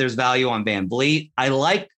think that there's value on Van Vliet. I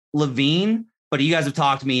like Levine, but you guys have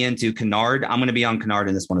talked me into Kennard. I'm going to be on Kennard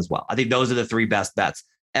in this one as well. I think those are the 3 best bets: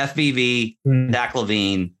 FVV, Zach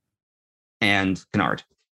LaVine, and Kennard.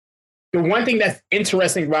 The one thing that's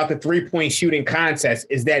interesting about the 3-point shooting contest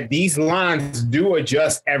is that these lines do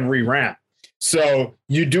adjust every round. So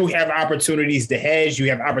you do have opportunities to hedge. You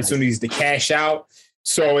have opportunities to cash out.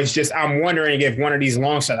 So it's just, I'm wondering if one of these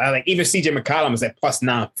long shots, like even CJ McCollum is at plus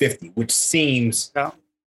 950, which seems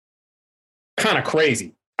kind of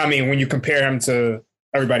crazy. I mean, when you compare him to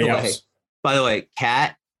everybody else. By the way,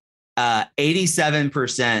 Cat,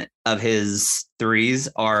 87% of his threes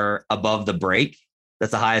are above the break.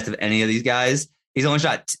 That's the highest of any of these guys. He's only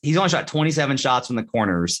shot 27 shots from the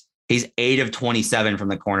corners. He's 8 of 27 from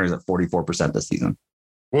the corners at 44% this season.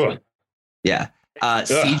 Whoa. Yeah.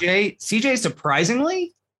 CJ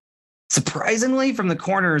surprisingly from the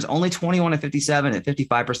corners, only 21 of 57 at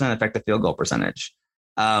 55% effective field goal percentage.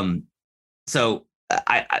 So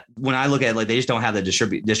I when I look at it, like they just don't have the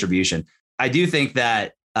distribution. I do think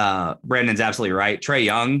that Brandon's absolutely right. Trae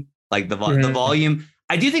Young, like the volume.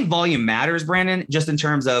 I do think volume matters, Brandon, just in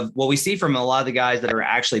terms of what we see from a lot of the guys that are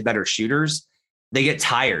actually better shooters. They get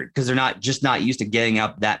tired because they're not used to getting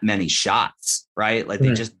up that many shots, right? Like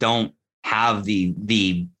they just don't have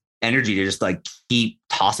the energy to just like keep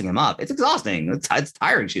tossing them up. It's exhausting. It's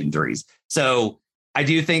tiring shooting threes. So I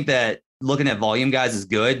do think that looking at volume guys is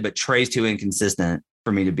good, but Trae's too inconsistent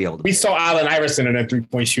for me to be able to. We saw Allen Iverson in a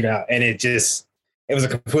 3-point shootout, and it was a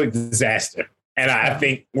complete disaster. And I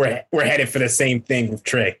think we're headed for the same thing with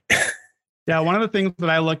Trae. Yeah, one of the things that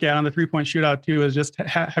I look at on the 3-point shootout too is just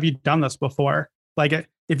have you done this before? Like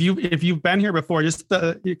if you've been here before, just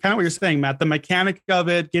kind of what you're saying, Matt, the mechanic of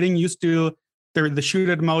it, getting used to the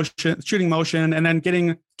shooting motion, and then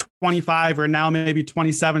getting 25 or now maybe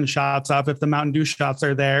 27 shots off if the Mountain Dew shots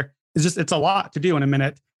are there. It's a lot to do in a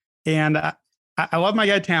minute. And I love my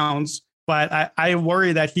guy Towns, but I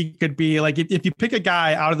worry that he could be like, if you pick a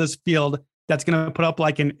guy out of this field that's going to put up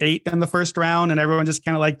like an 8 in the first round and everyone just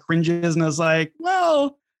kind of like cringes and is like,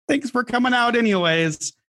 well, thanks for coming out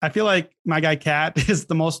anyways. I feel like my guy Cat is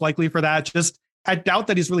the most likely for that. Just, I doubt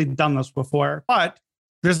that he's really done this before, but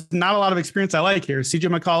there's not a lot of experience I like here. CJ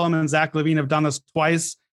McCollum and Zach LaVine have done this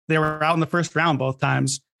twice. They were out in the first round both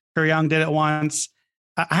times. Trae Young did it once.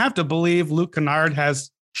 I have to believe Luke Kennard has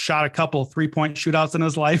shot a couple 3-point shootouts in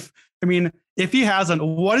his life. I mean, if he hasn't,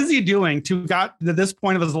 what is he doing to got to this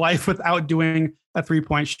point of his life without doing a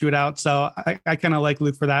 3-point shootout? So I kind of like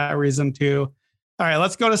Luke for that reason too. All right,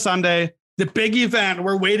 let's go to Sunday. The big event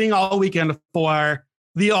we're waiting all weekend for,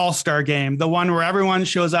 the All-Star game, the one where everyone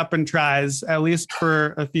shows up and tries, at least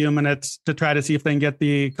for a few minutes, to try to see if they can get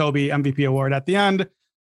the Kobe MVP award at the end.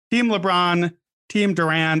 Team LeBron, Team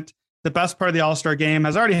Durant. The best part of the All-Star game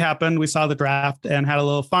has already happened. We saw the draft and had a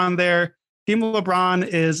little fun there. Team LeBron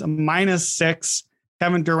is -6.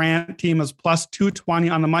 Kevin Durant team is plus 220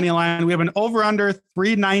 on the money line. We have an over-under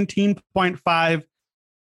 319.5.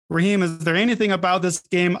 Raheem, is there anything about this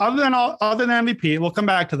game other than MVP? We'll come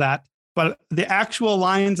back to that. But the actual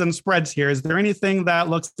lines and spreads here, is there anything that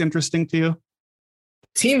looks interesting to you?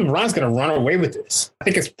 Team LeBron's going to run away with this. I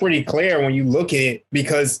think it's pretty clear when you look at it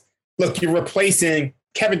because, look, you're replacing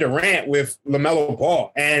Kevin Durant with LaMelo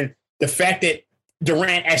Ball. And the fact that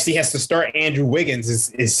Durant actually has to start Andrew Wiggins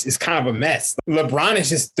is kind of a mess. LeBron is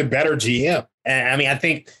just the better GM. And I mean, I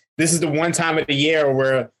think this is the one time of the year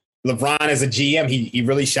where LeBron as a GM, he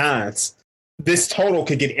really shines. This total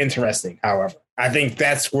could get interesting, however. I think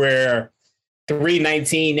that's where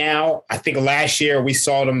 319 now. I think last year we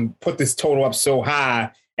saw them put this total up so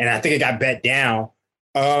high, and I think it got bet down.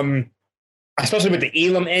 Especially with the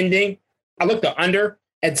Elam ending. I looked the under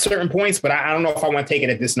at certain points, but I don't know if I want to take it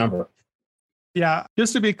at this number. Yeah,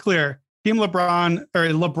 just to be clear, Team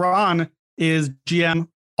LeBron is GM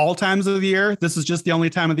all times of the year. This is just the only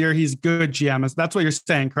time of the year he's good GM. That's what you're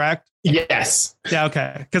saying, correct? Yes. Yeah,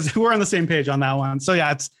 okay. Because we're on the same page on that one. So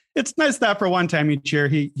yeah, it's nice that for one time each year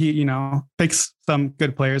he picks some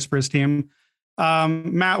good players for his team.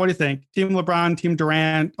 Matt, what do you think? Team LeBron, Team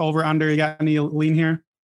Durant, over, under? You got any lean here?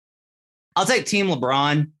 I'll take Team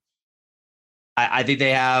LeBron. I think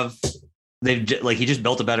he just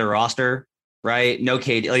built a better roster, right? No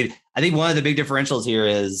KD. Like, I think one of the big differentials here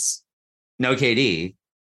is no KD,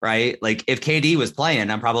 right? Like if KD was playing,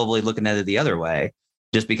 I'm probably looking at it the other way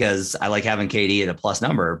just because I like having KD at a plus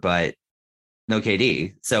number, but no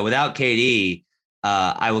KD. So without KD,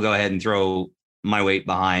 I will go ahead and throw my weight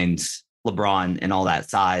behind LeBron and all that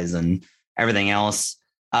size and everything else.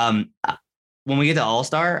 When we get to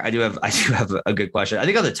All-Star, I do have a good question. I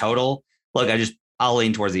think on the total, look, I'll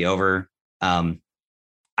lean towards the over.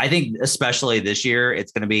 I think especially this year,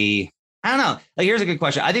 it's going to be, I don't know. Like, here's a good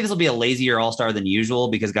question. I think this will be a lazier All-Star than usual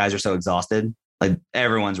because guys are so exhausted. Like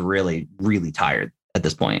everyone's really, really tired at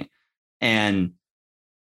this point. And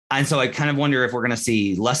so I kind of wonder if we're going to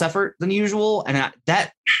see less effort than usual. And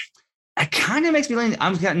that kind of makes me lean.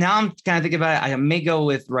 I'm kind of thinking about it. I may go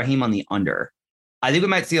with Raheem on the under. I think we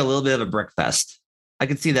might see a little bit of a brick fest. I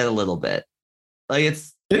could see that a little bit. Like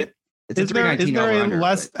is there a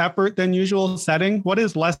less effort than usual setting? What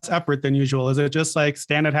is less effort than usual? Is it just like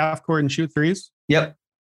stand at half court and shoot threes? Yep.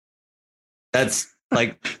 That's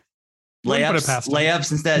like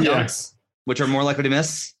layups instead of dunks, which are more likely to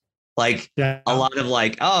miss. Like a lot of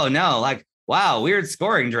like, oh no, like, wow, weird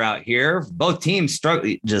scoring drought here. Both teams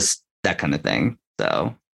struggle, just that kind of thing.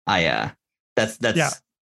 So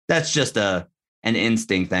that's just an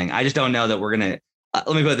instinct thing. I just don't know that we're going to,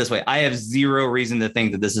 let me put it this way. I have zero reason to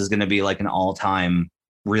think that this is going to be like an all-time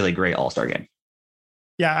really great All-Star game.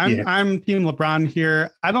 Yeah, I'm Team LeBron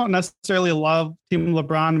here. I don't necessarily love Team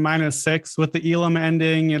LeBron -6 with the Elam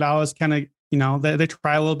ending. It always kind of, they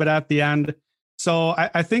try a little bit at the end. So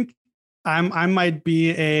I think I might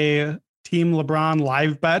be a Team LeBron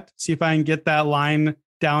live bet. See if I can get that line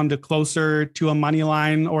down to closer to a money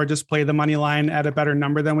line or just play the money line at a better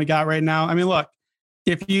number than we got right now. I mean, look,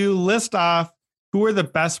 if you list off who are the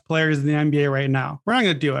best players in the NBA right now, we're not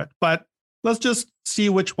going to do it, but let's just see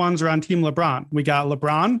which ones are on Team LeBron. We got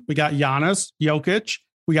Giannis, Jokic,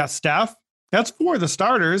 we got Steph. That's 4 of the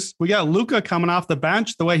starters. We got Luka coming off the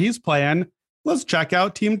bench the way he's playing. Let's check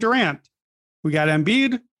out Team Durant. We got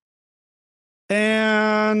Embiid,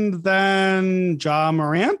 and then Ja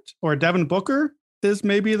Morant or Devin Booker is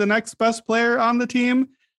maybe the next best player on the team.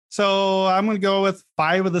 So I'm going to go with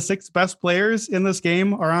 5 of the 6 best players in this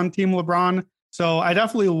game are on Team LeBron. So I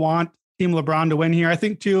definitely want Team LeBron to win here. I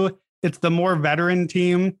think too, it's the more veteran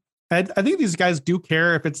team. I think these guys do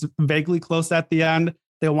care if it's vaguely close at the end.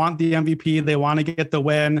 They want the MVP. They want to get the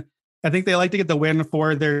win. I think they like to get the win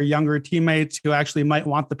for their younger teammates who actually might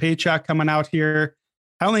want the paycheck coming out here.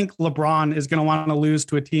 I don't think LeBron is going to want to lose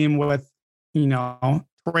to a team with,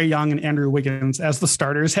 Trae Young and Andrew Wiggins as the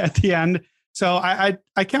starters at the end. So I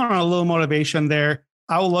count on a little motivation there.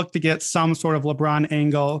 I will look to get some sort of LeBron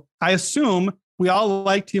angle. I assume we all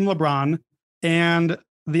like Team LeBron and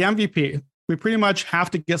the MVP. We pretty much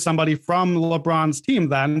have to get somebody from LeBron's team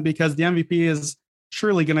then, because the MVP is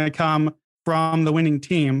surely going to come from the winning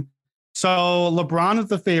team. So LeBron is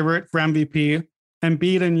the favorite for MVP.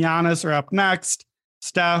 Embiid and Giannis are up next.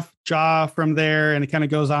 Steph, Ja from there, and it kind of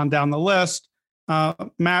goes on down the list.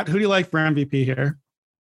 Matt, who do you like for MVP here?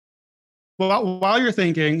 Well, while you're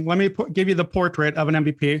thinking, let me give you the portrait of an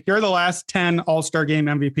MVP. Here are the last 10 All-Star Game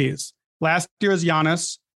MVPs. Last year was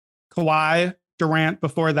Giannis, Kawhi, Durant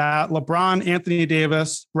before that, LeBron, Anthony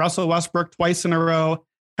Davis, Russell Westbrook twice in a row,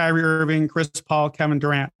 Kyrie Irving, Chris Paul, Kevin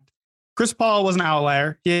Durant. Chris Paul was an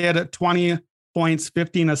outlier. He had 20 points,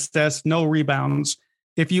 15 assists, no rebounds.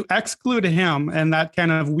 If you exclude him and that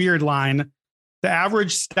kind of weird line, the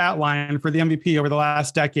average stat line for the MVP over the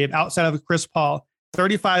last decade outside of Chris Paul,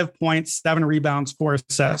 35 points, 7 rebounds, 4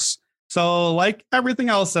 assists. So like everything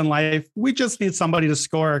else in life, we just need somebody to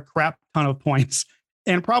score a crap ton of points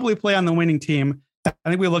and probably play on the winning team. I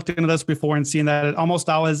think we looked into this before and seen that it almost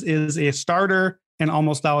always is a starter and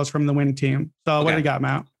almost always from the winning team. So what do you got,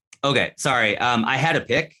 Matt? Okay, sorry. I had a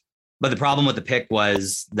pick, but the problem with the pick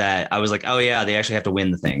was that I was like, oh yeah, they actually have to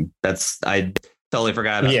win the thing. I totally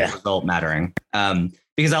forgot about the result mattering.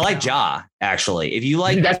 Because I like Ja, actually. If you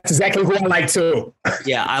like, that's exactly who I like too.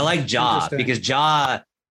 Yeah, I like Ja because Ja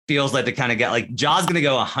feels like the kind of guy, like Ja's going to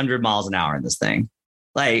go 100 miles an hour in this thing.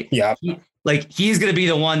 Like, he's going to be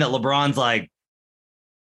the one that LeBron's like,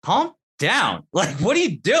 calm down. Like, what are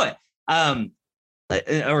you doing?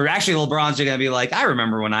 Or actually, LeBron's going to be like, I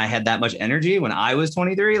remember when I had that much energy when I was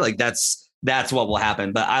 23. Like that's what will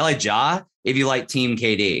happen. But I like Ja if you like Team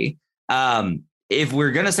KD. If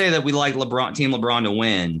we're going to say that we like Team LeBron to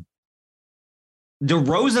win,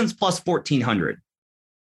 DeRozan's plus 1,400.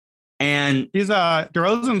 And he's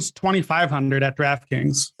DeRozan's 2,500 at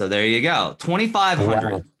DraftKings. So there you go.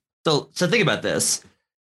 2,500. Wow. So think about this.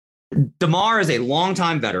 DeMar is a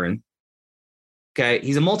longtime veteran. Okay.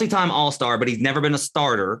 He's a multi-time all-star, but he's never been a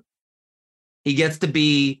starter. He gets to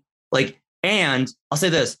be like, and I'll say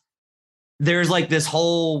this, there's like this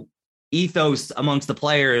whole ethos amongst the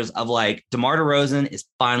players of like DeMar DeRozan is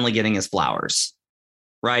finally getting his flowers,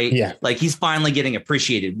 right? Yeah. Like he's finally getting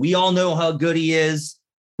appreciated. We all know how good he is.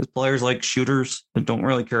 Because players like shooters that don't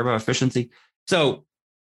really care about efficiency. So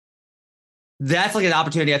that's like an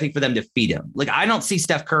opportunity, I think, for them to feed him. Like, I don't see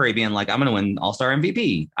Steph Curry being like, I'm going to win All-Star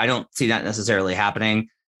MVP. I don't see that necessarily happening.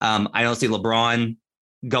 I don't see LeBron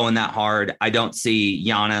going that hard. I don't see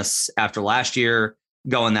Giannis after last year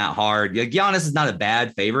going that hard. Like, Giannis is not a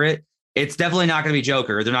bad favorite. It's definitely not going to be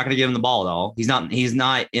Joker. They're not going to give him the ball at all. He's not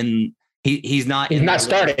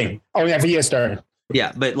starting. Oh, yeah, he is starting.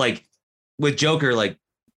 Yeah, but like with Joker, like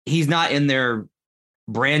he's not in their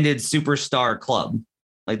branded superstar club.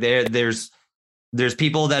 Like there's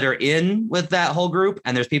people that are in with that whole group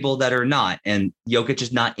and there's people that are not. And Jokic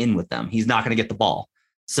is not in with them. He's not going to get the ball.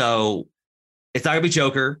 So it's not going to be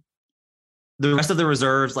Joker. The rest of the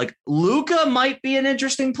reserves, like Luka might be an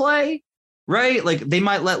interesting play, right? Like they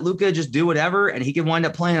might let Luka just do whatever and he can wind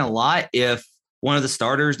up playing a lot if one of the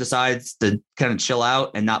starters decides to kind of chill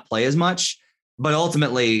out and not play as much. But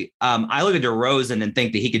ultimately, I look at DeRozan and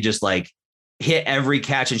think that he could just like hit every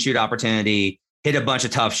catch and shoot opportunity, hit a bunch of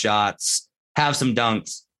tough shots, have some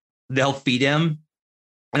dunks. They'll feed him.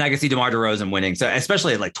 And I can see DeMar DeRozan winning. So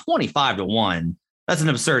especially at like 25-1, that's an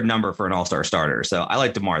absurd number for an all-star starter. So I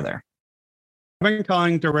like DeMar there. I've been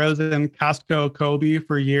calling DeRozan Costco Kobe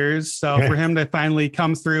for years. So for him to finally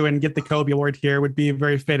come through and get the Kobe Award here would be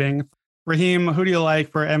very fitting. Raheem, who do you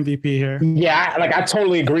like for MVP here? Yeah, I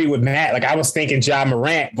totally agree with Matt. Like I was thinking Ja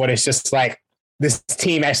Morant, but it's just like this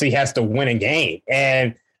team actually has to win a game.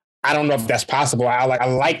 And I don't know if that's possible. I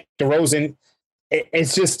like DeRozan.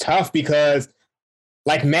 It's just tough because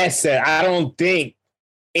like Matt said, I don't think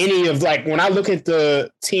any of like when I look at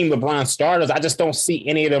the team LeBron starters, I just don't see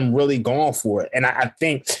any of them really going for it. And I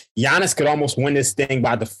think Giannis could almost win this thing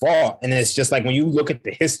by default. And it's just like when you look at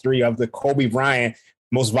the history of the Kobe Bryant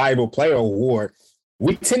Most Valuable Player Award,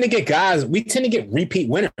 we tend to get repeat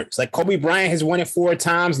winners. Like Kobe Bryant has won it 4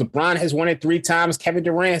 times. LeBron has won it 3 times. Kevin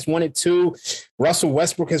Durant has won it 2. Russell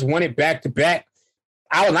Westbrook has won it back to back.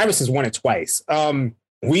 Allen Iverson has won it twice.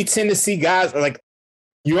 We tend to see guys like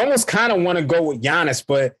you almost kind of want to go with Giannis,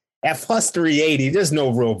 but at plus 380, there's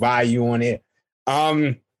no real value on it.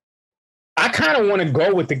 I kind of want to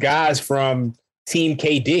go with the guys from Team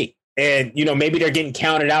KD. And, maybe they're getting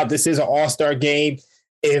counted out. This is an all-star game.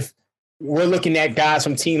 If we're looking at guys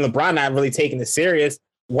from Team LeBron not really taking it serious,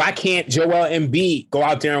 why can't Joel Embiid go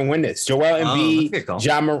out there and win this? Joel Embiid,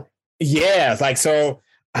 Ja Morant. Yeah, like so.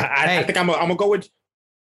 I think I'm gonna go with.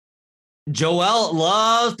 Joel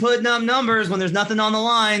loves putting up numbers when there's nothing on the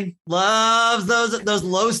line. Loves those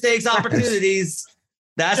low stakes opportunities.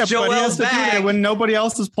 That's Joel's bag. When nobody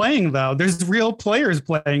else is playing, though, there's real players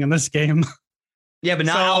playing in this game. Yeah, but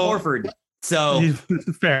not Al Horford. So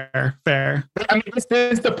fair. I mean, this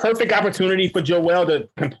is the perfect opportunity for Joel to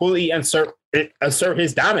completely assert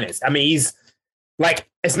his dominance. I mean, he's like,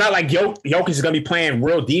 it's not like Jokic is going to be playing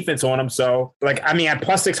real defense on him. So, at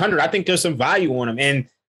plus 600, I think there's some value on him. And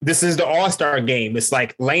this is the All-Star game. It's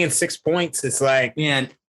like laying 6 points. It's like, man,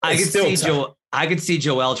 I could see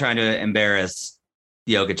Joel trying to embarrass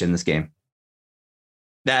Jokic in this game.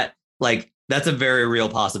 That's a very real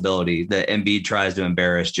possibility that Embiid tries to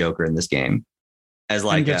embarrass Joker in this game as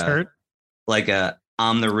like gets hurt.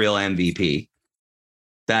 I'm the real MVP.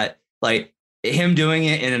 That like him doing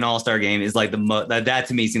it in an all-star game is like that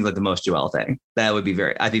to me seems like the most Joel thing. That would be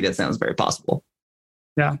I think that sounds very possible.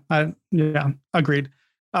 Yeah. Agreed.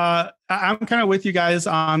 I'm kind of with you guys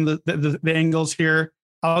on the angles here.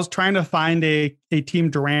 I was trying to find a Team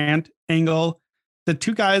Durant angle. The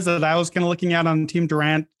 2 guys that I was kind of looking at on Team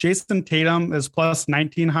Durant, Jason Tatum is plus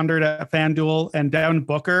 1,900 at FanDuel, and Devin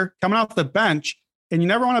Booker coming off the bench. And you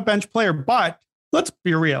never want a bench player, but let's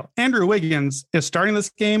be real. Andrew Wiggins is starting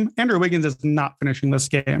this game. Andrew Wiggins is not finishing this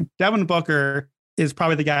game. Devin Booker is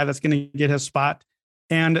probably the guy that's going to get his spot.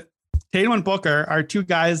 And Tatum and Booker are 2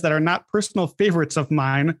 guys that are not personal favorites of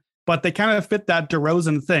mine, but they kind of fit that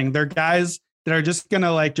DeRozan thing. They're guys that are just going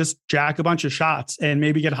to just jack a bunch of shots and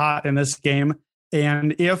maybe get hot in this game.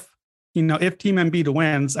 And if if Team Embiid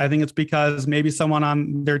wins, I think it's because maybe someone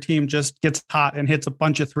on their team just gets hot and hits a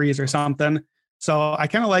bunch of threes or something. So I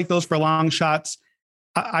kind of like those for long shots.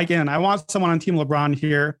 Again, I want someone on Team LeBron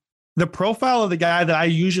here. The profile of the guy that I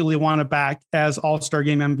usually want to back as All-Star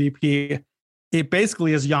Game MVP, it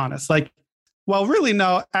basically is Giannis. Like, well, really,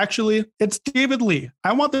 no, actually, it's David Lee.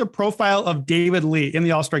 I want the profile of David Lee in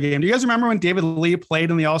the All-Star Game. Do you guys remember when David Lee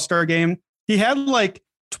played in the All-Star Game? He had like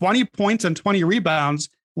 20 points and 20 rebounds.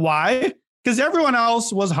 Why? Because everyone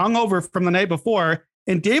else was hungover from the night before.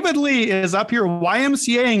 And David Lee is up here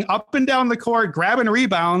YMCAing up and down the court, grabbing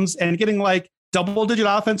rebounds and getting like double-digit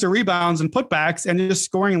offensive rebounds and putbacks and just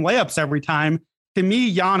scoring layups every time. To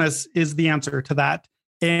me, Giannis is the answer to that.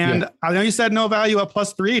 And I know you said no value at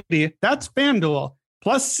plus 380. That's FanDuel.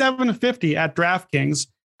 Plus 750 at DraftKings.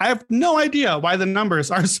 I have no idea why the numbers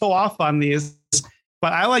are so off on these,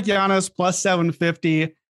 but I like Giannis plus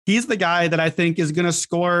 750. He's the guy that I think is going to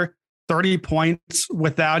score 30 points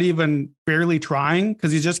without even barely trying,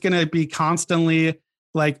 because he's just going to be constantly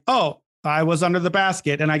like, oh, I was under the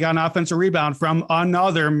basket and I got an offensive rebound from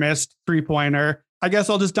another missed three-pointer. I guess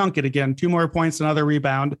I'll just dunk it again. 2 more points, another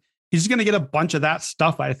rebound. He's going to get a bunch of that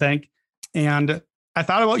stuff, I think. And I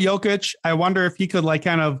thought about Jokic. I wonder if he could like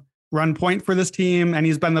kind of run point for this team, and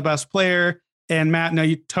he's been the best player. And Matt, no,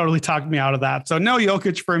 you totally talked me out of that. So no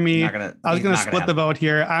Jokic for me. I was going to split the vote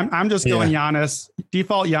here. I'm just going Giannis.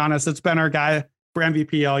 Default Giannis. It's been our guy for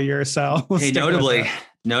MVP all year. So hey,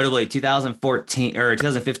 notably 2014 or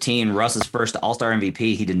 2015, Russ's first All-Star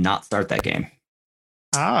MVP. He did not start that game.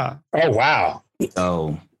 Oh, wow.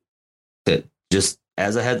 So just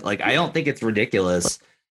as a head, like, I don't think it's ridiculous.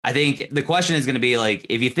 I think the question is going to be like,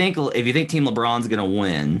 if you think Team LeBron's going to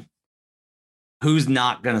win, who's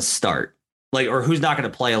not going to start? Like, or who's not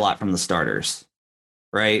going to play a lot from the starters,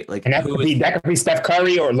 right? Like, and that could be Steph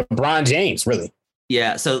Curry or LeBron James, really.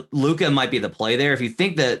 Yeah. So Luka might be the play there. If you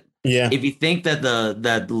think that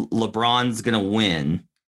that LeBron's going to win,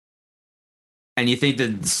 and you think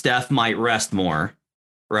that Steph might rest more,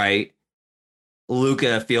 right?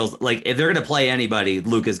 Luka feels like if they're going to play anybody,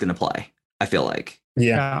 Luka's going to play. I feel like,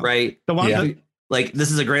 right. The one like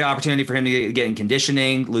this is a great opportunity for him to get in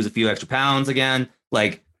conditioning, lose a few extra pounds again.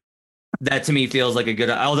 Like, that to me feels like a good,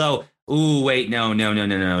 although, no.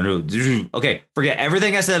 Okay, forget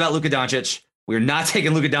everything I said about Luka Doncic. We're not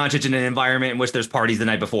taking Luka Doncic in an environment in which there's parties the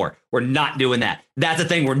night before. We're not doing that. That's a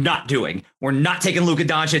thing we're not doing. We're not taking Luka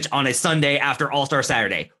Doncic on a Sunday after All-Star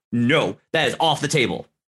Saturday. No, that is off the table.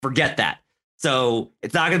 Forget that. So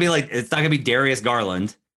it's not gonna be Darius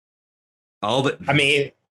Garland. Oh, but I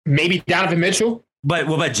mean, maybe Donovan Mitchell. But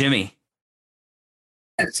what about Jimmy?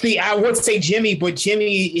 See, I would say Jimmy, but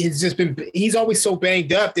Jimmy has just he's always so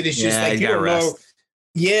banged up that it's just like, you don't know.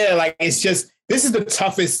 Yeah, like it's just, this is the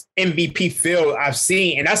toughest MVP field I've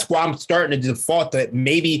seen. And that's why I'm starting to default that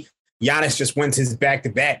maybe Giannis just wins his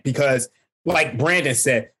back-to-back, because like Brandon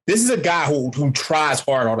said, this is a guy who tries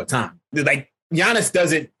hard all the time. Like Giannis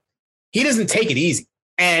doesn't take it easy,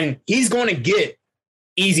 and he's going to get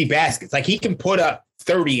easy baskets. Like he can put up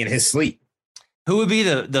 30 in his sleep. Who would be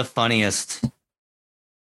the funniest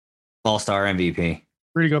All-Star MVP?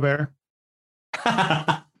 Rudy Gobert.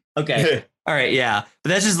 Okay. All right. Yeah. But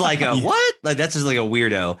that's just like a what? Like, that's just like a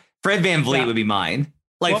weirdo. Fred VanVleet would be mine.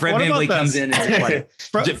 Like, Fred VanVleet comes in and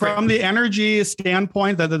like, from the energy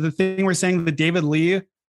standpoint, the thing we're saying, the David Lee,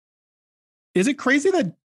 is it crazy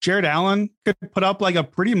that Jared Allen could put up like a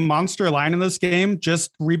pretty monster line in this game,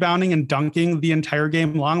 just rebounding and dunking the entire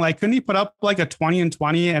game long? Like, couldn't he put up like a 20 and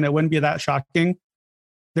 20 and it wouldn't be that shocking?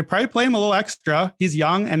 They probably play him a little extra. He's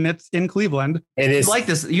young and it's in Cleveland. It is.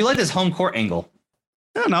 You like this home court angle.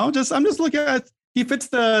 I don't know. I'm just looking at, he fits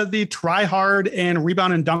the try hard and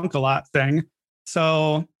rebound and dunk a lot thing.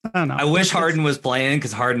 So I don't know. I wish Harden was playing,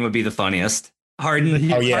 because Harden would be the funniest. Harden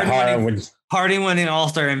winning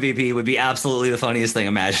All-Star MVP would be absolutely the funniest thing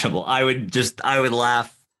imaginable. I would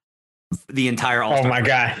laugh the entire All-Star. Oh my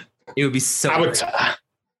God. It would be so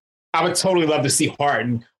I would totally love to see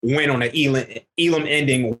Harden win on an Elam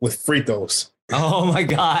ending with free throws. Oh my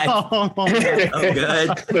God. Oh,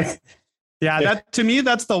 good. Yeah, that to me,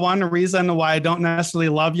 that's the one reason why I don't necessarily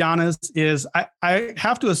love Giannis is I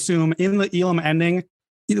have to assume in the Elam ending,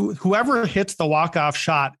 whoever hits the walk-off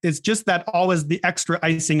shot is just that always the extra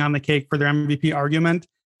icing on the cake for their MVP argument.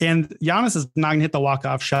 And Giannis is not going to hit the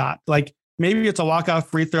walk-off shot. Like maybe it's a walk-off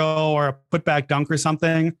free throw or a put-back dunk or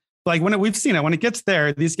something. Like we've seen it, when it gets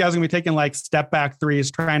there, these guys are going to be taking like step-back threes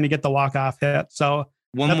trying to get the walk-off hit. So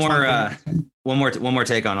one more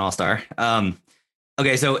take on All-Star.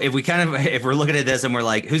 Okay, so if we're looking at this and we're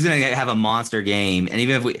like, who's going to have a monster game? And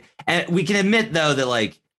even if we can admit though that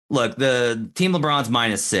like look, the Team LeBron's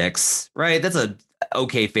 -6, right? That's a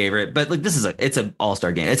okay favorite, but like it's an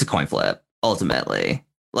all-star game. It's a coin flip ultimately.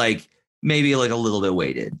 Like maybe like a little bit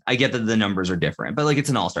weighted. I get that the numbers are different, but like it's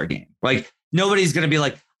an all-star game. Like nobody's gonna be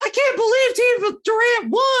like, I can't believe Team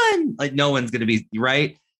Durant won. Like no one's gonna be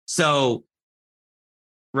right. So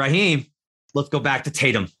Raheem, let's go back to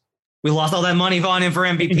Tatum. We lost all that money on him for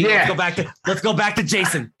MVP. Yeah. Let's go back to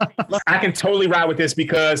Jason. I can totally ride with this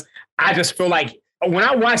because I just feel like when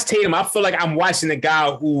I watch Tatum, I feel like I'm watching a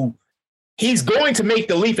guy who he's going to make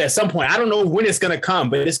the leap at some point. I don't know when it's going to come,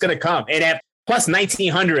 but it's going to come. And at plus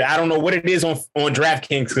 1,900, I don't know what it is on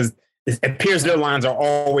DraftKings because it appears their lines are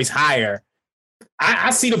always higher. I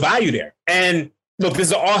see the value there. And look, this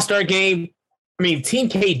is an all-star game. I mean, Team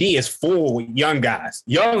KD is full with young guys,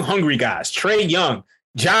 young, hungry guys. Trae Young,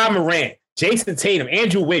 Ja Morant, Jason Tatum,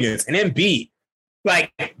 Andrew Wiggins, and Embiid.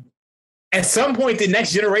 Like, at some point, the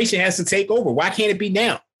next generation has to take over. Why can't it be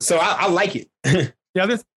now? So I like it. The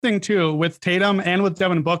other thing, too, with Tatum and with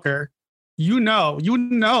Devin Booker, you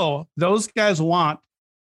know, those guys want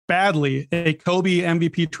badly a Kobe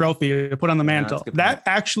MVP trophy to put on the mantle. That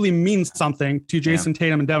actually means something to Jason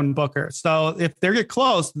Tatum and Devin Booker. So if they get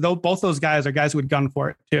close, both those guys are guys who would gun for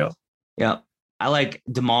it, too. Yeah. I like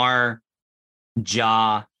DeMar,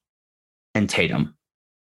 Ja, and Tatum.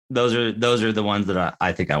 Those are the ones that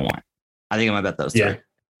I think I want. I think I'm gonna bet those three.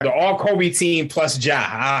 The all Kobe team plus Ja.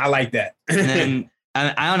 I like that. And then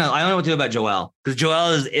I don't know. I don't know what to do about Joel because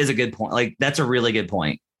Joel is a good point. Like that's a really good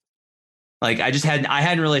point. Like I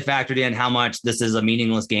hadn't really factored in how much this is a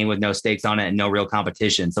meaningless game with no stakes on it and no real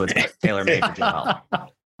competition. So it's tailor made for Joel.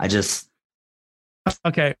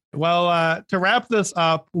 Okay. Well, to wrap this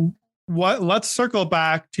up, let's circle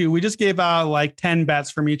back to, we just gave out like 10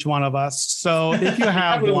 bets from each one of us. So if you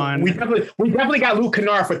have one, we definitely got Luke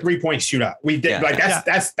Kennard for 3-point shootout. We did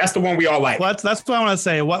that's the one we all like. Well, that's what I want to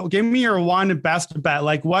say. Give me your one best bet.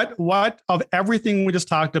 Like what of everything we just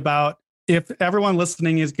talked about, if everyone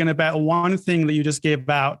listening is going to bet one thing that you just gave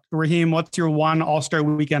out, Raheem, what's your one All-Star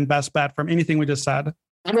Weekend best bet from anything we just said?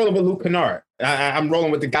 I'm rolling with Luke Kennard. I'm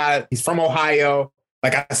rolling with the guy. He's from Ohio.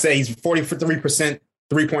 Like I say, he's 43%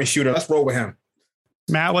 3-point shooter. Let's roll with him.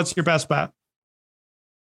 Matt, what's your best bet?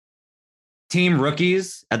 Team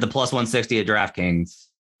rookies at the plus 160 at DraftKings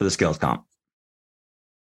for the skills comp.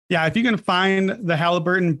 Yeah, if you can find the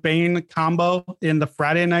Halliburton-Bane combo in the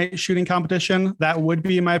Friday night shooting competition, that would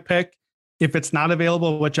be my pick. If it's not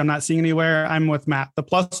available, which I'm not seeing anywhere, I'm with Matt. The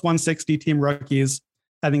plus 160 team rookies,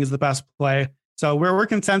 I think, is the best play. So we're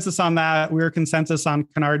consensus on that. We're consensus on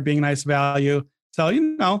Kennard being nice value. So,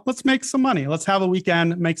 let's make some money. Let's have a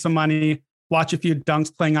weekend, make some money, watch a few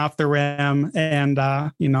dunks playing off the rim, and,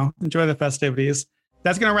 enjoy the festivities.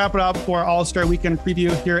 That's going to wrap it up for All-Star Weekend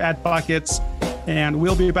preview here at Buckets. And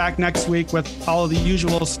we'll be back next week with all of the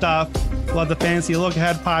usual stuff. Love the Fantasy Look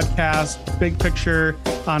Ahead podcast, big picture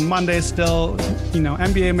on Monday still.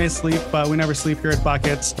 NBA may sleep, but we never sleep here at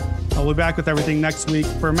Buckets. We'll be back with everything next week.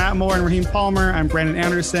 For Matt Moore and Raheem Palmer, I'm Brandon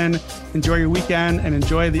Anderson. Enjoy your weekend and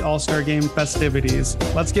enjoy the All-Star Game festivities.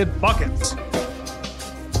 Let's get buckets.